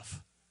stuff.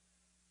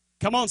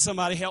 Come on,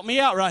 somebody, help me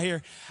out right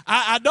here.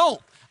 I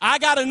don't. I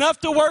got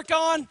enough to work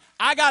on.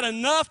 I got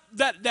enough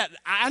that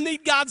I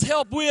need God's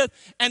help with,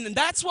 and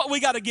that's what we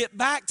got to get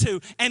back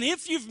to. And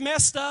if you've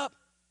messed up,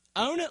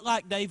 own it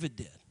like David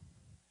did.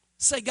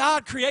 Say,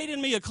 God, create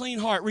in me a clean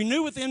heart.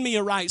 Renew within me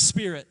a right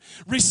spirit.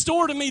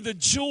 Restore to me the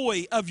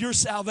joy of your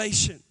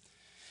salvation.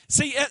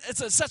 See,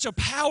 it's such a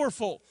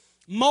powerful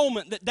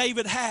moment that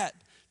David had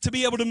to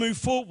be able to move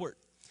forward.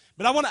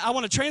 But I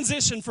want to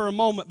transition for a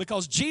moment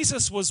because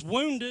Jesus was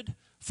wounded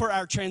for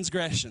our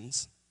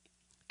transgressions,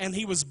 and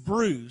he was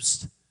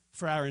bruised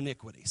for our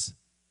iniquities.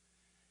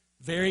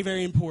 Very,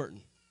 very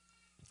important.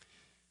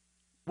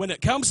 When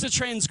it comes to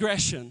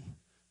transgression,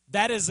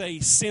 that is a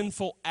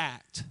sinful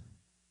act.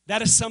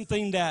 That is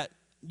something that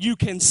you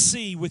can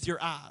see with your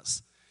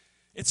eyes.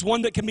 It's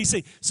one that can be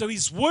seen. So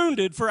he's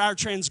wounded for our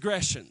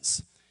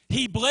transgressions.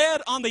 He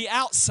bled on the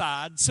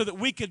outside so that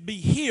we could be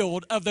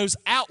healed of those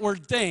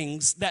outward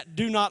things that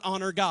do not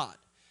honor God.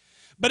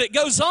 But it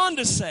goes on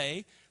to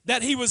say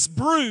that he was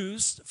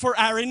bruised for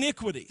our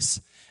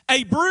iniquities.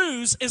 A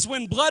bruise is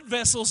when blood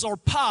vessels are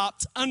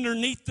popped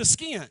underneath the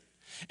skin.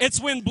 It's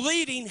when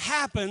bleeding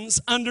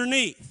happens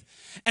underneath.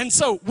 And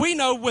so we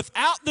know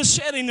without the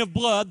shedding of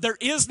blood, there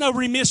is no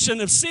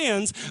remission of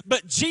sins,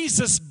 but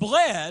Jesus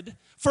bled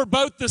for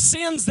both the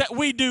sins that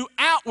we do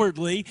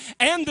outwardly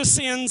and the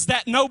sins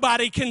that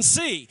nobody can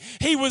see.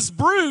 He was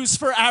bruised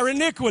for our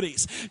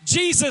iniquities.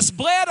 Jesus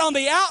bled on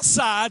the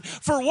outside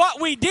for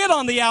what we did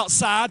on the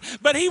outside,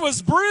 but he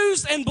was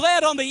bruised and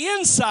bled on the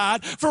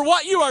inside for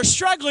what you are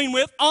struggling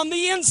with on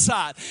the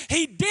inside.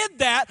 He did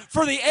that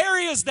for the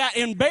areas that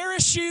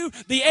embarrass you,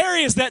 the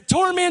areas that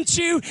torment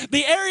you,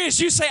 the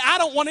areas you say, I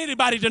don't want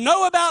anybody to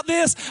know about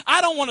this. I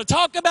don't want to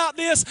talk about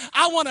this.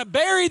 I want to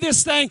bury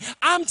this thing.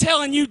 I'm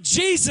telling you,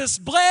 Jesus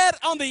bled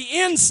on the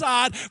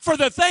inside for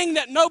the thing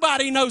that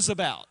nobody knows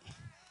about.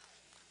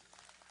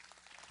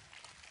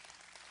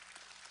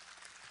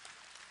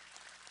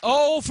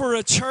 Oh, for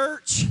a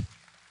church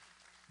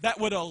that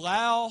would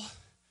allow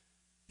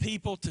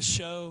people to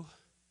show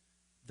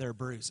their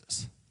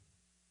bruises.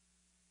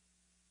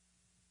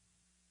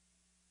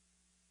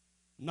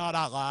 Not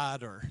I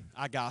lied or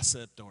I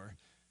gossiped, or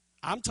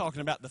I'm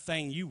talking about the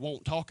thing you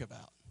won't talk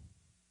about.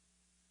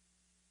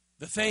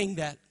 The thing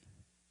that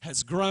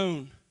has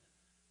grown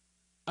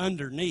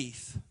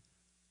underneath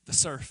the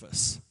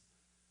surface.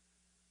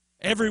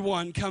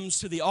 Everyone comes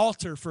to the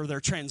altar for their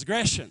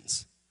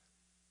transgressions.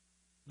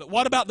 But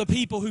what about the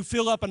people who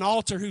fill up an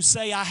altar who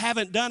say, I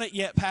haven't done it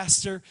yet,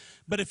 Pastor,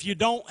 but if you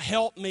don't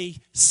help me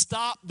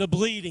stop the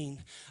bleeding,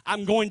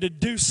 I'm going to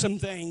do some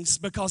things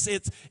because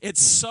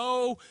it's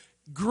so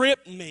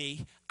gripped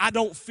me, I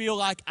don't feel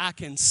like I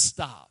can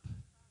stop.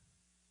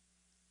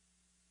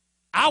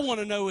 I want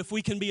to know if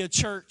we can be a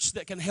church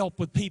that can help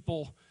with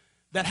people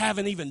that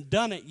haven't even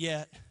done it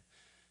yet,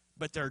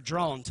 but they're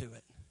drawn to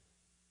it.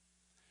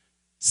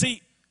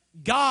 See,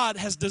 God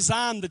has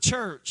designed the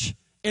church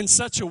in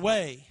such a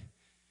way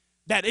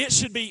that it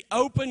should be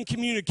open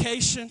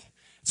communication,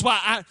 That's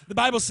why the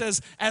Bible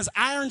says, as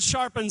iron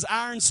sharpens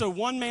iron, so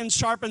one man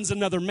sharpens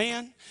another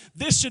man.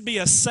 This should be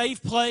a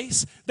safe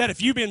place that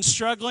if you've been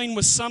struggling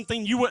with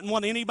something you wouldn't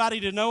want anybody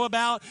to know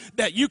about,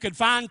 that you could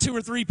find 2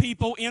 or 3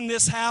 people in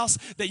this house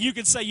that you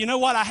could say, you know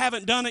what, I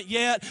haven't done it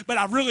yet, but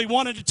I really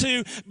wanted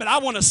to, but I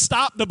want to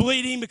stop the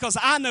bleeding because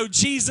I know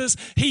Jesus,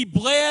 he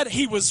bled,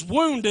 he was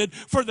wounded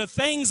for the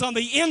things on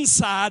the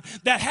inside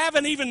that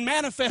haven't even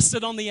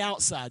manifested on the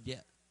outside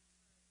yet.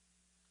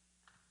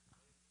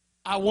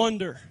 I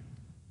wonder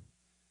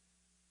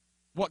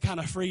what kind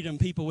of freedom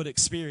people would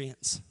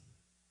experience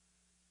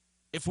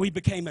if we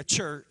became a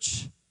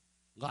church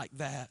like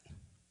that.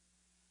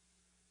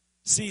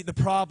 See, the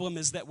problem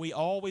is that we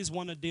always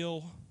want to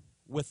deal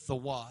with the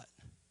what,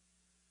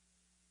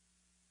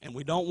 and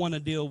we don't want to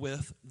deal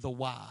with the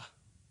why.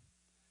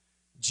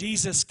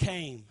 Jesus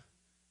came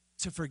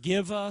to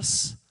forgive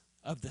us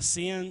of the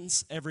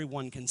sins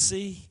everyone can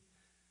see,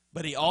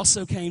 but he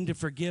also came to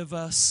forgive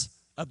us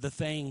of the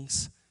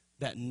things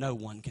that no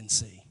one can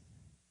see.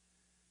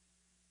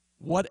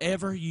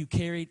 Whatever you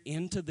carried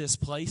into this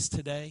place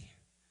today,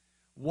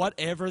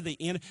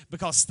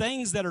 because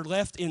things that are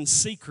left in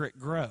secret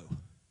grow.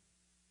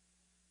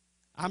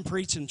 I'm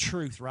preaching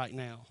truth right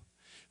now.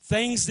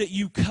 Things that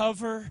you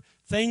cover,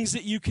 things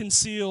that you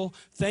conceal,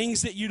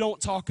 things that you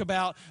don't talk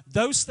about,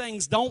 those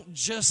things don't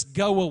just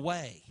go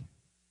away.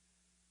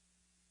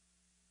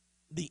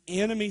 The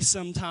enemy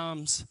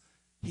sometimes,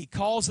 he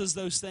causes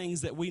those things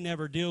that we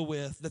never deal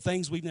with, the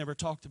things we've never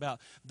talked about,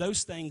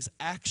 those things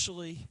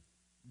actually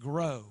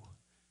grow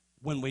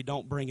when we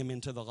don't bring them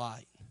into the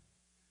light.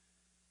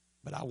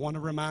 But I want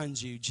to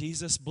remind you,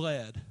 Jesus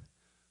bled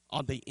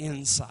on the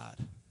inside.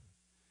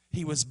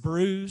 He was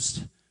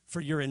bruised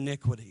for your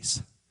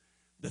iniquities.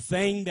 The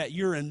thing that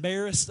you're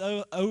embarrassed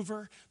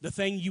over, the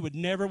thing you would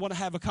never want to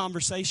have a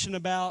conversation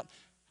about,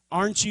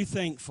 aren't you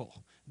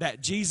thankful that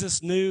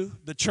Jesus knew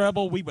the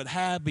trouble we would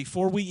have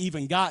before we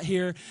even got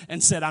here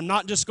and said, I'm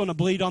not just going to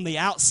bleed on the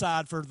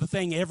outside for the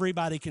thing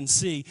everybody can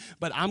see,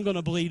 but I'm going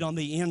to bleed on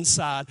the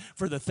inside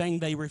for the thing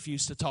they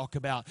refuse to talk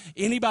about.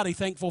 Anybody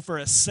thankful for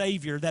a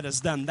Savior that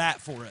has done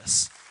that for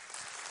us?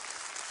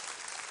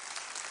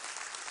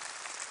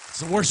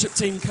 So the worship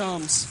team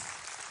comes.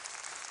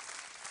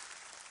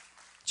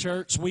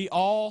 Church, we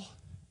all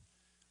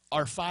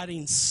are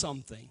fighting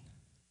something,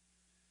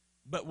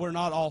 but we're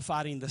not all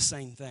fighting the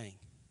same thing.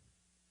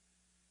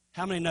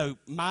 How many know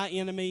my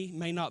enemy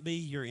may not be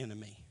your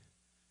enemy?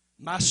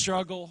 My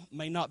struggle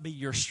may not be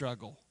your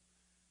struggle.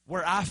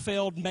 Where I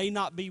failed may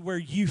not be where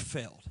you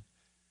failed.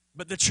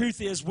 But the truth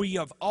is we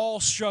have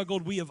all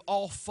struggled. We have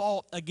all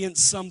fought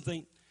against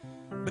something.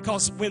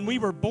 Because when we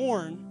were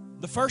born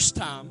the first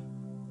time,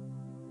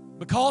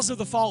 because of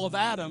the fall of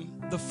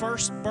Adam, the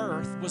first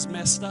birth was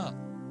messed up.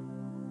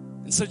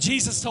 And so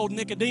Jesus told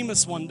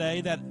Nicodemus one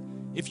day that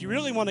if you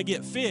really want to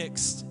get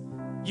fixed,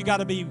 you got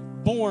to be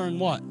born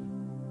what?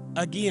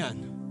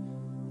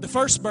 Again. The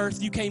first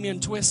birth, you came in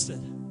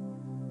twisted.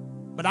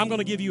 But I'm going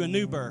to give you a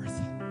new birth.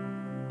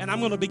 And I'm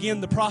going to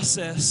begin the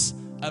process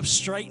of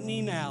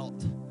straightening out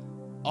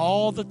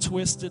all the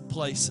twisted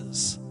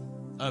places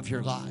of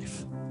your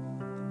life.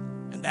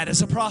 And that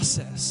is a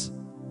process.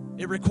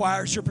 It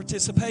requires your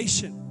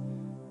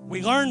participation.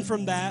 We learn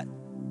from that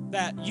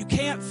you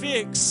can't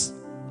fix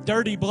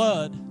dirty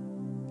blood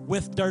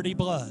with dirty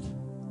blood.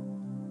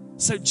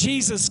 So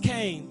Jesus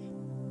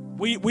came.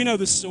 We know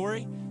the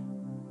story.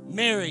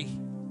 Mary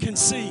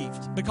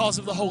conceived because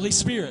of the Holy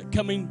Spirit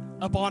coming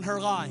upon her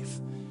life.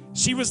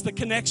 She was the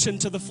connection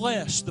to the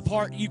flesh, the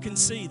part you can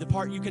see, the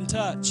part you can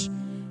touch.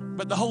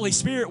 But the Holy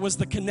Spirit was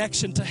the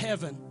connection to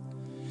heaven.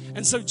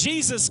 And so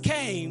Jesus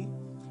came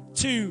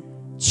to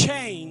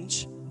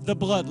change the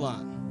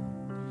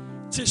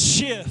bloodline, to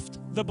shift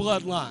the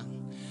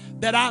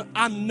bloodline. That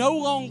I'm no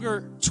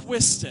longer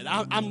twisted.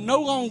 I'm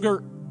no longer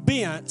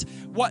bent.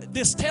 What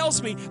this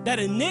tells me, that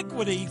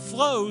iniquity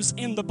flows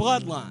in the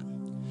bloodline.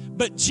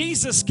 But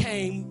Jesus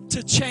came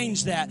to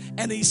change that,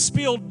 and he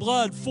spilled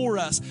blood for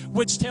us,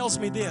 which tells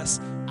me this: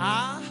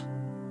 I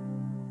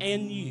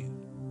and you,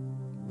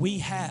 we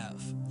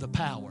have the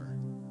power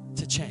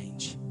to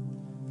change.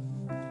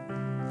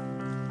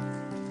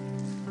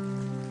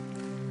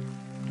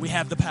 We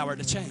have the power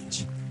to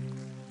change.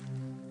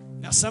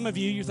 Now, some of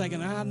you, you're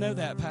thinking, I know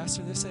that,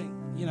 Pastor. This ain't,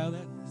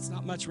 it's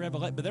not much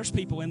revelation. But there's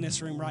people in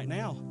this room right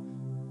now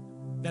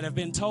that have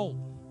been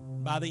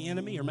told by the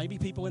enemy, or maybe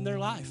people in their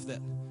life,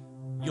 that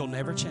you'll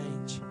never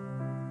change.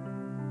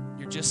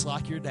 You're just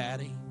like your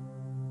daddy.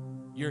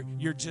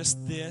 You're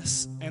just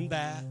this and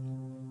that.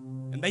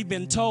 And they've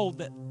been told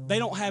that they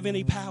don't have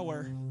any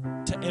power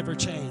to ever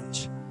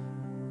change.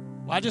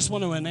 Well, I just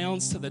want to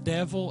announce to the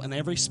devil and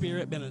every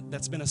spirit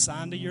that's been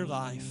assigned to your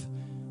life,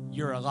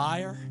 you're a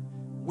liar.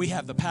 We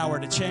have the power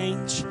to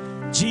change.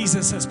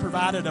 Jesus has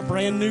provided a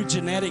brand new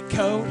genetic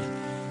code.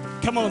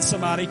 Come on,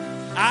 somebody.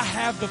 I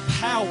have the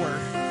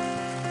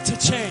power to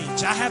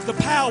change. I have the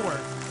power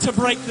to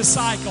break the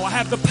cycle. I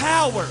have the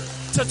power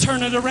to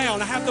turn it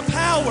around. I have the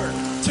power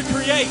to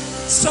create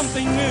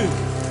something new.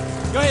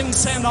 Go ahead and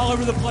stand all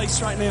over the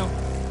place right now.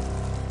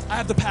 I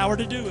have the power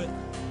to do it.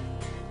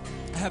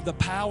 have the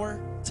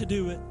power to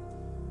do it.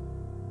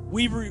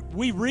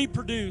 We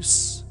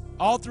reproduce.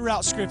 All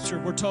throughout Scripture,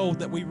 we're told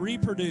that we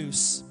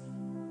reproduce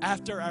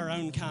after our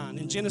own kind.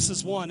 In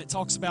Genesis 1, it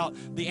talks about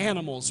the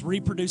animals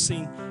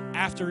reproducing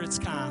after its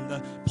kind,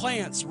 the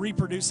plants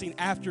reproducing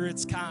after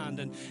its kind,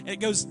 and it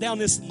goes down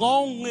this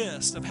long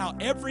list of how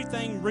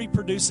everything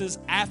reproduces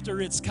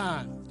after its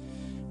kind,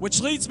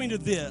 which leads me to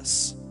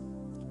this.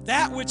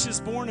 That which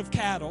is born of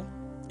cattle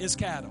is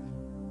cattle.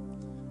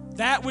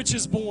 That which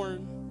is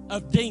born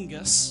of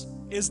dingus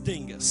is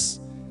dingus.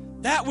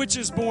 That which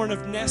is born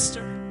of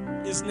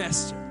Nestor is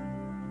Nestor.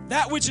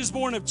 That which is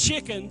born of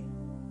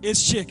chicken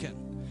is chicken.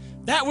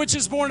 That which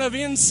is born of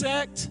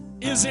insect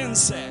is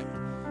insect.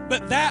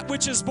 But that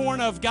which is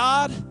born of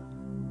God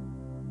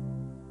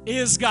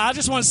is God. I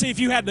just want to see if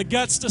you had the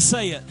guts to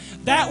say it.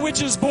 That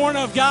which is born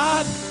of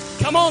God,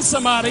 come on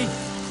somebody,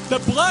 the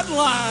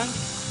bloodline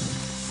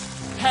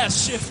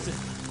has shifted.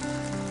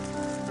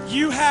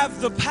 You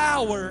have the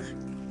power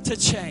to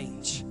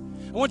change.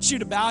 I want you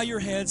to bow your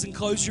heads and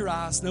close your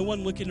eyes, no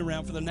one looking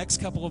around for the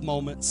next couple of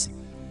moments.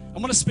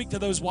 I'm going to speak to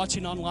those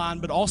watching online,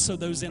 but also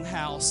those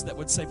in-house that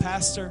would say,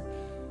 Pastor,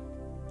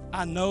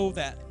 I know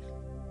that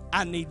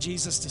I need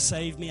Jesus to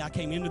save me. I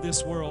came into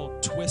this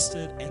world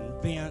twisted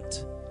and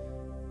bent,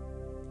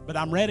 but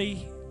I'm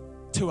ready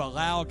to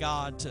allow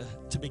God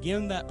to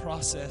begin that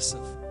process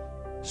of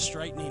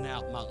straightening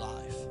out my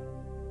life.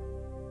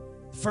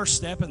 The first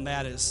step in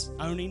that is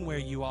owning where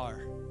you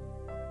are.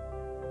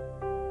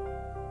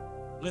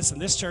 Listen,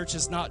 this church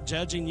is not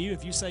judging you.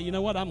 If you say, you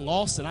know what, I'm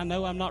lost and I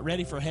know I'm not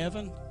ready for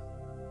heaven.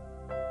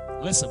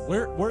 Listen,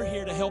 we're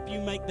here to help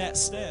you make that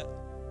step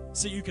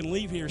so you can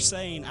leave here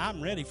saying,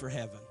 I'm ready for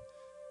heaven.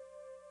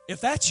 If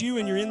that's you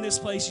and you're in this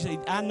place, you say,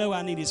 I know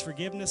I need His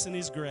forgiveness and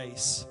His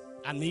grace.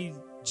 I need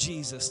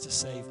Jesus to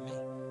save me.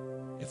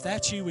 If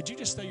that's you, would you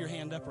just throw your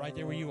hand up right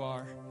there where you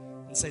are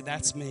and say,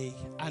 that's me.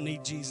 I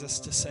need Jesus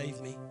to save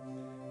me.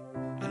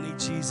 I need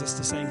Jesus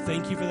to save me.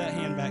 Thank you for that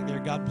hand back there.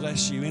 God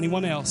bless you.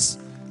 Anyone else?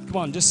 Come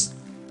on, just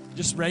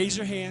raise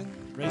your hand.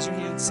 Raise your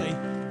hand. Say,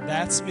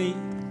 that's me.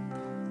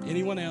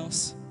 Anyone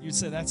else? You'd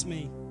say, that's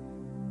me.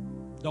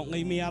 Don't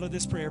leave me out of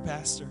this prayer,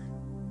 Pastor.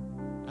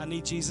 I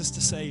need Jesus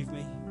to save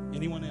me.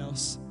 Anyone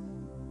else?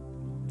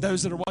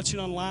 Those that are watching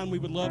online, we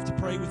would love to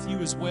pray with you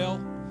as well.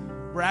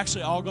 We're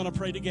actually all going to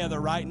pray together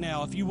right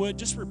now. If you would,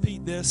 just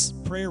repeat this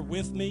prayer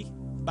with me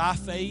by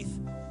faith.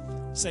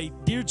 Say,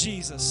 Dear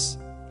Jesus,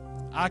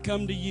 I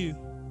come to you.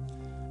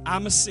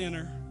 I'm a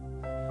sinner.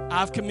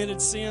 I've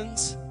committed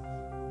sins.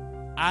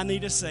 I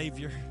need a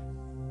Savior.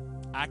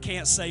 I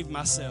can't save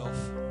myself.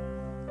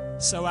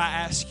 So I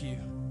ask you,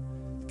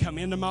 come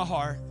into my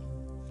heart.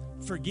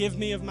 Forgive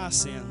me of my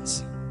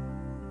sins.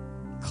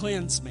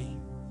 Cleanse me.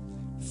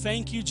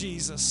 Thank you,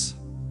 Jesus,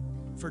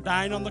 for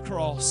dying on the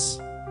cross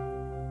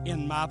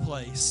in my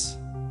place.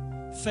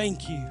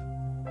 Thank you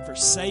for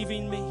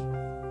saving me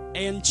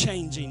and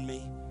changing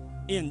me.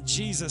 In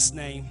Jesus'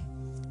 name,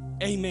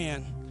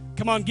 amen.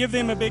 Come on, give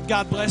them a big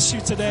God bless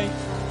you today.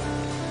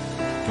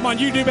 Come on,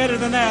 you do better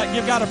than that.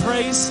 Give God a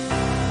praise.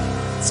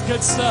 It's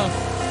good stuff.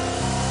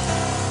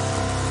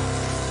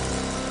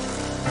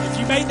 If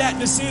you made that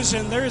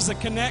decision, there is a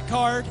connect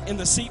card in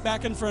the seat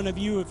back in front of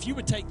you. If you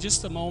would take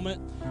just a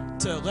moment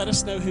to let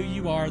us know who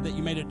you are, that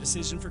you made a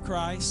decision for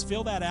Christ,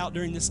 fill that out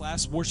during this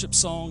last worship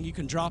song. You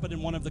can drop it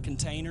in one of the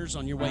containers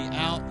on your way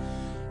out,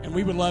 and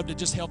we would love to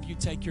just help you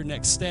take your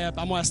next step.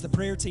 I'm going to ask the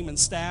prayer team and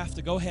staff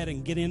to go ahead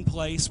and get in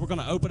place. We're going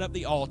to open up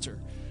the altar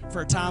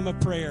for a time of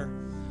prayer.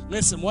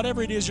 Listen,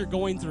 whatever it is you're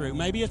going through,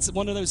 maybe it's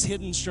one of those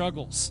hidden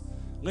struggles.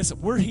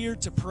 Listen, we're here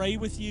to pray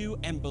with you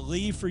and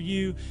believe for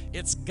you.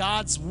 It's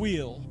God's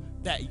will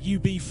that you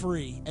be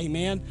free.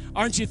 Amen.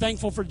 Aren't you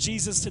thankful for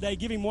Jesus today?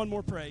 Give Him one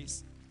more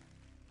praise.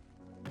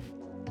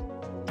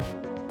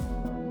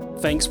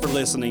 Thanks for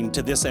listening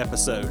to this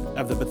episode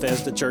of the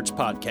Bethesda Church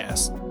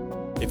Podcast.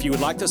 If you would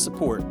like to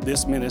support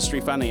this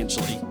ministry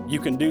financially, you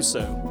can do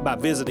so by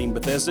visiting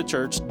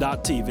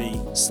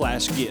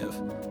BethesdaChurch.tv/give.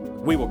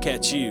 We will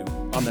catch you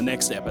on the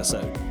next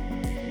episode.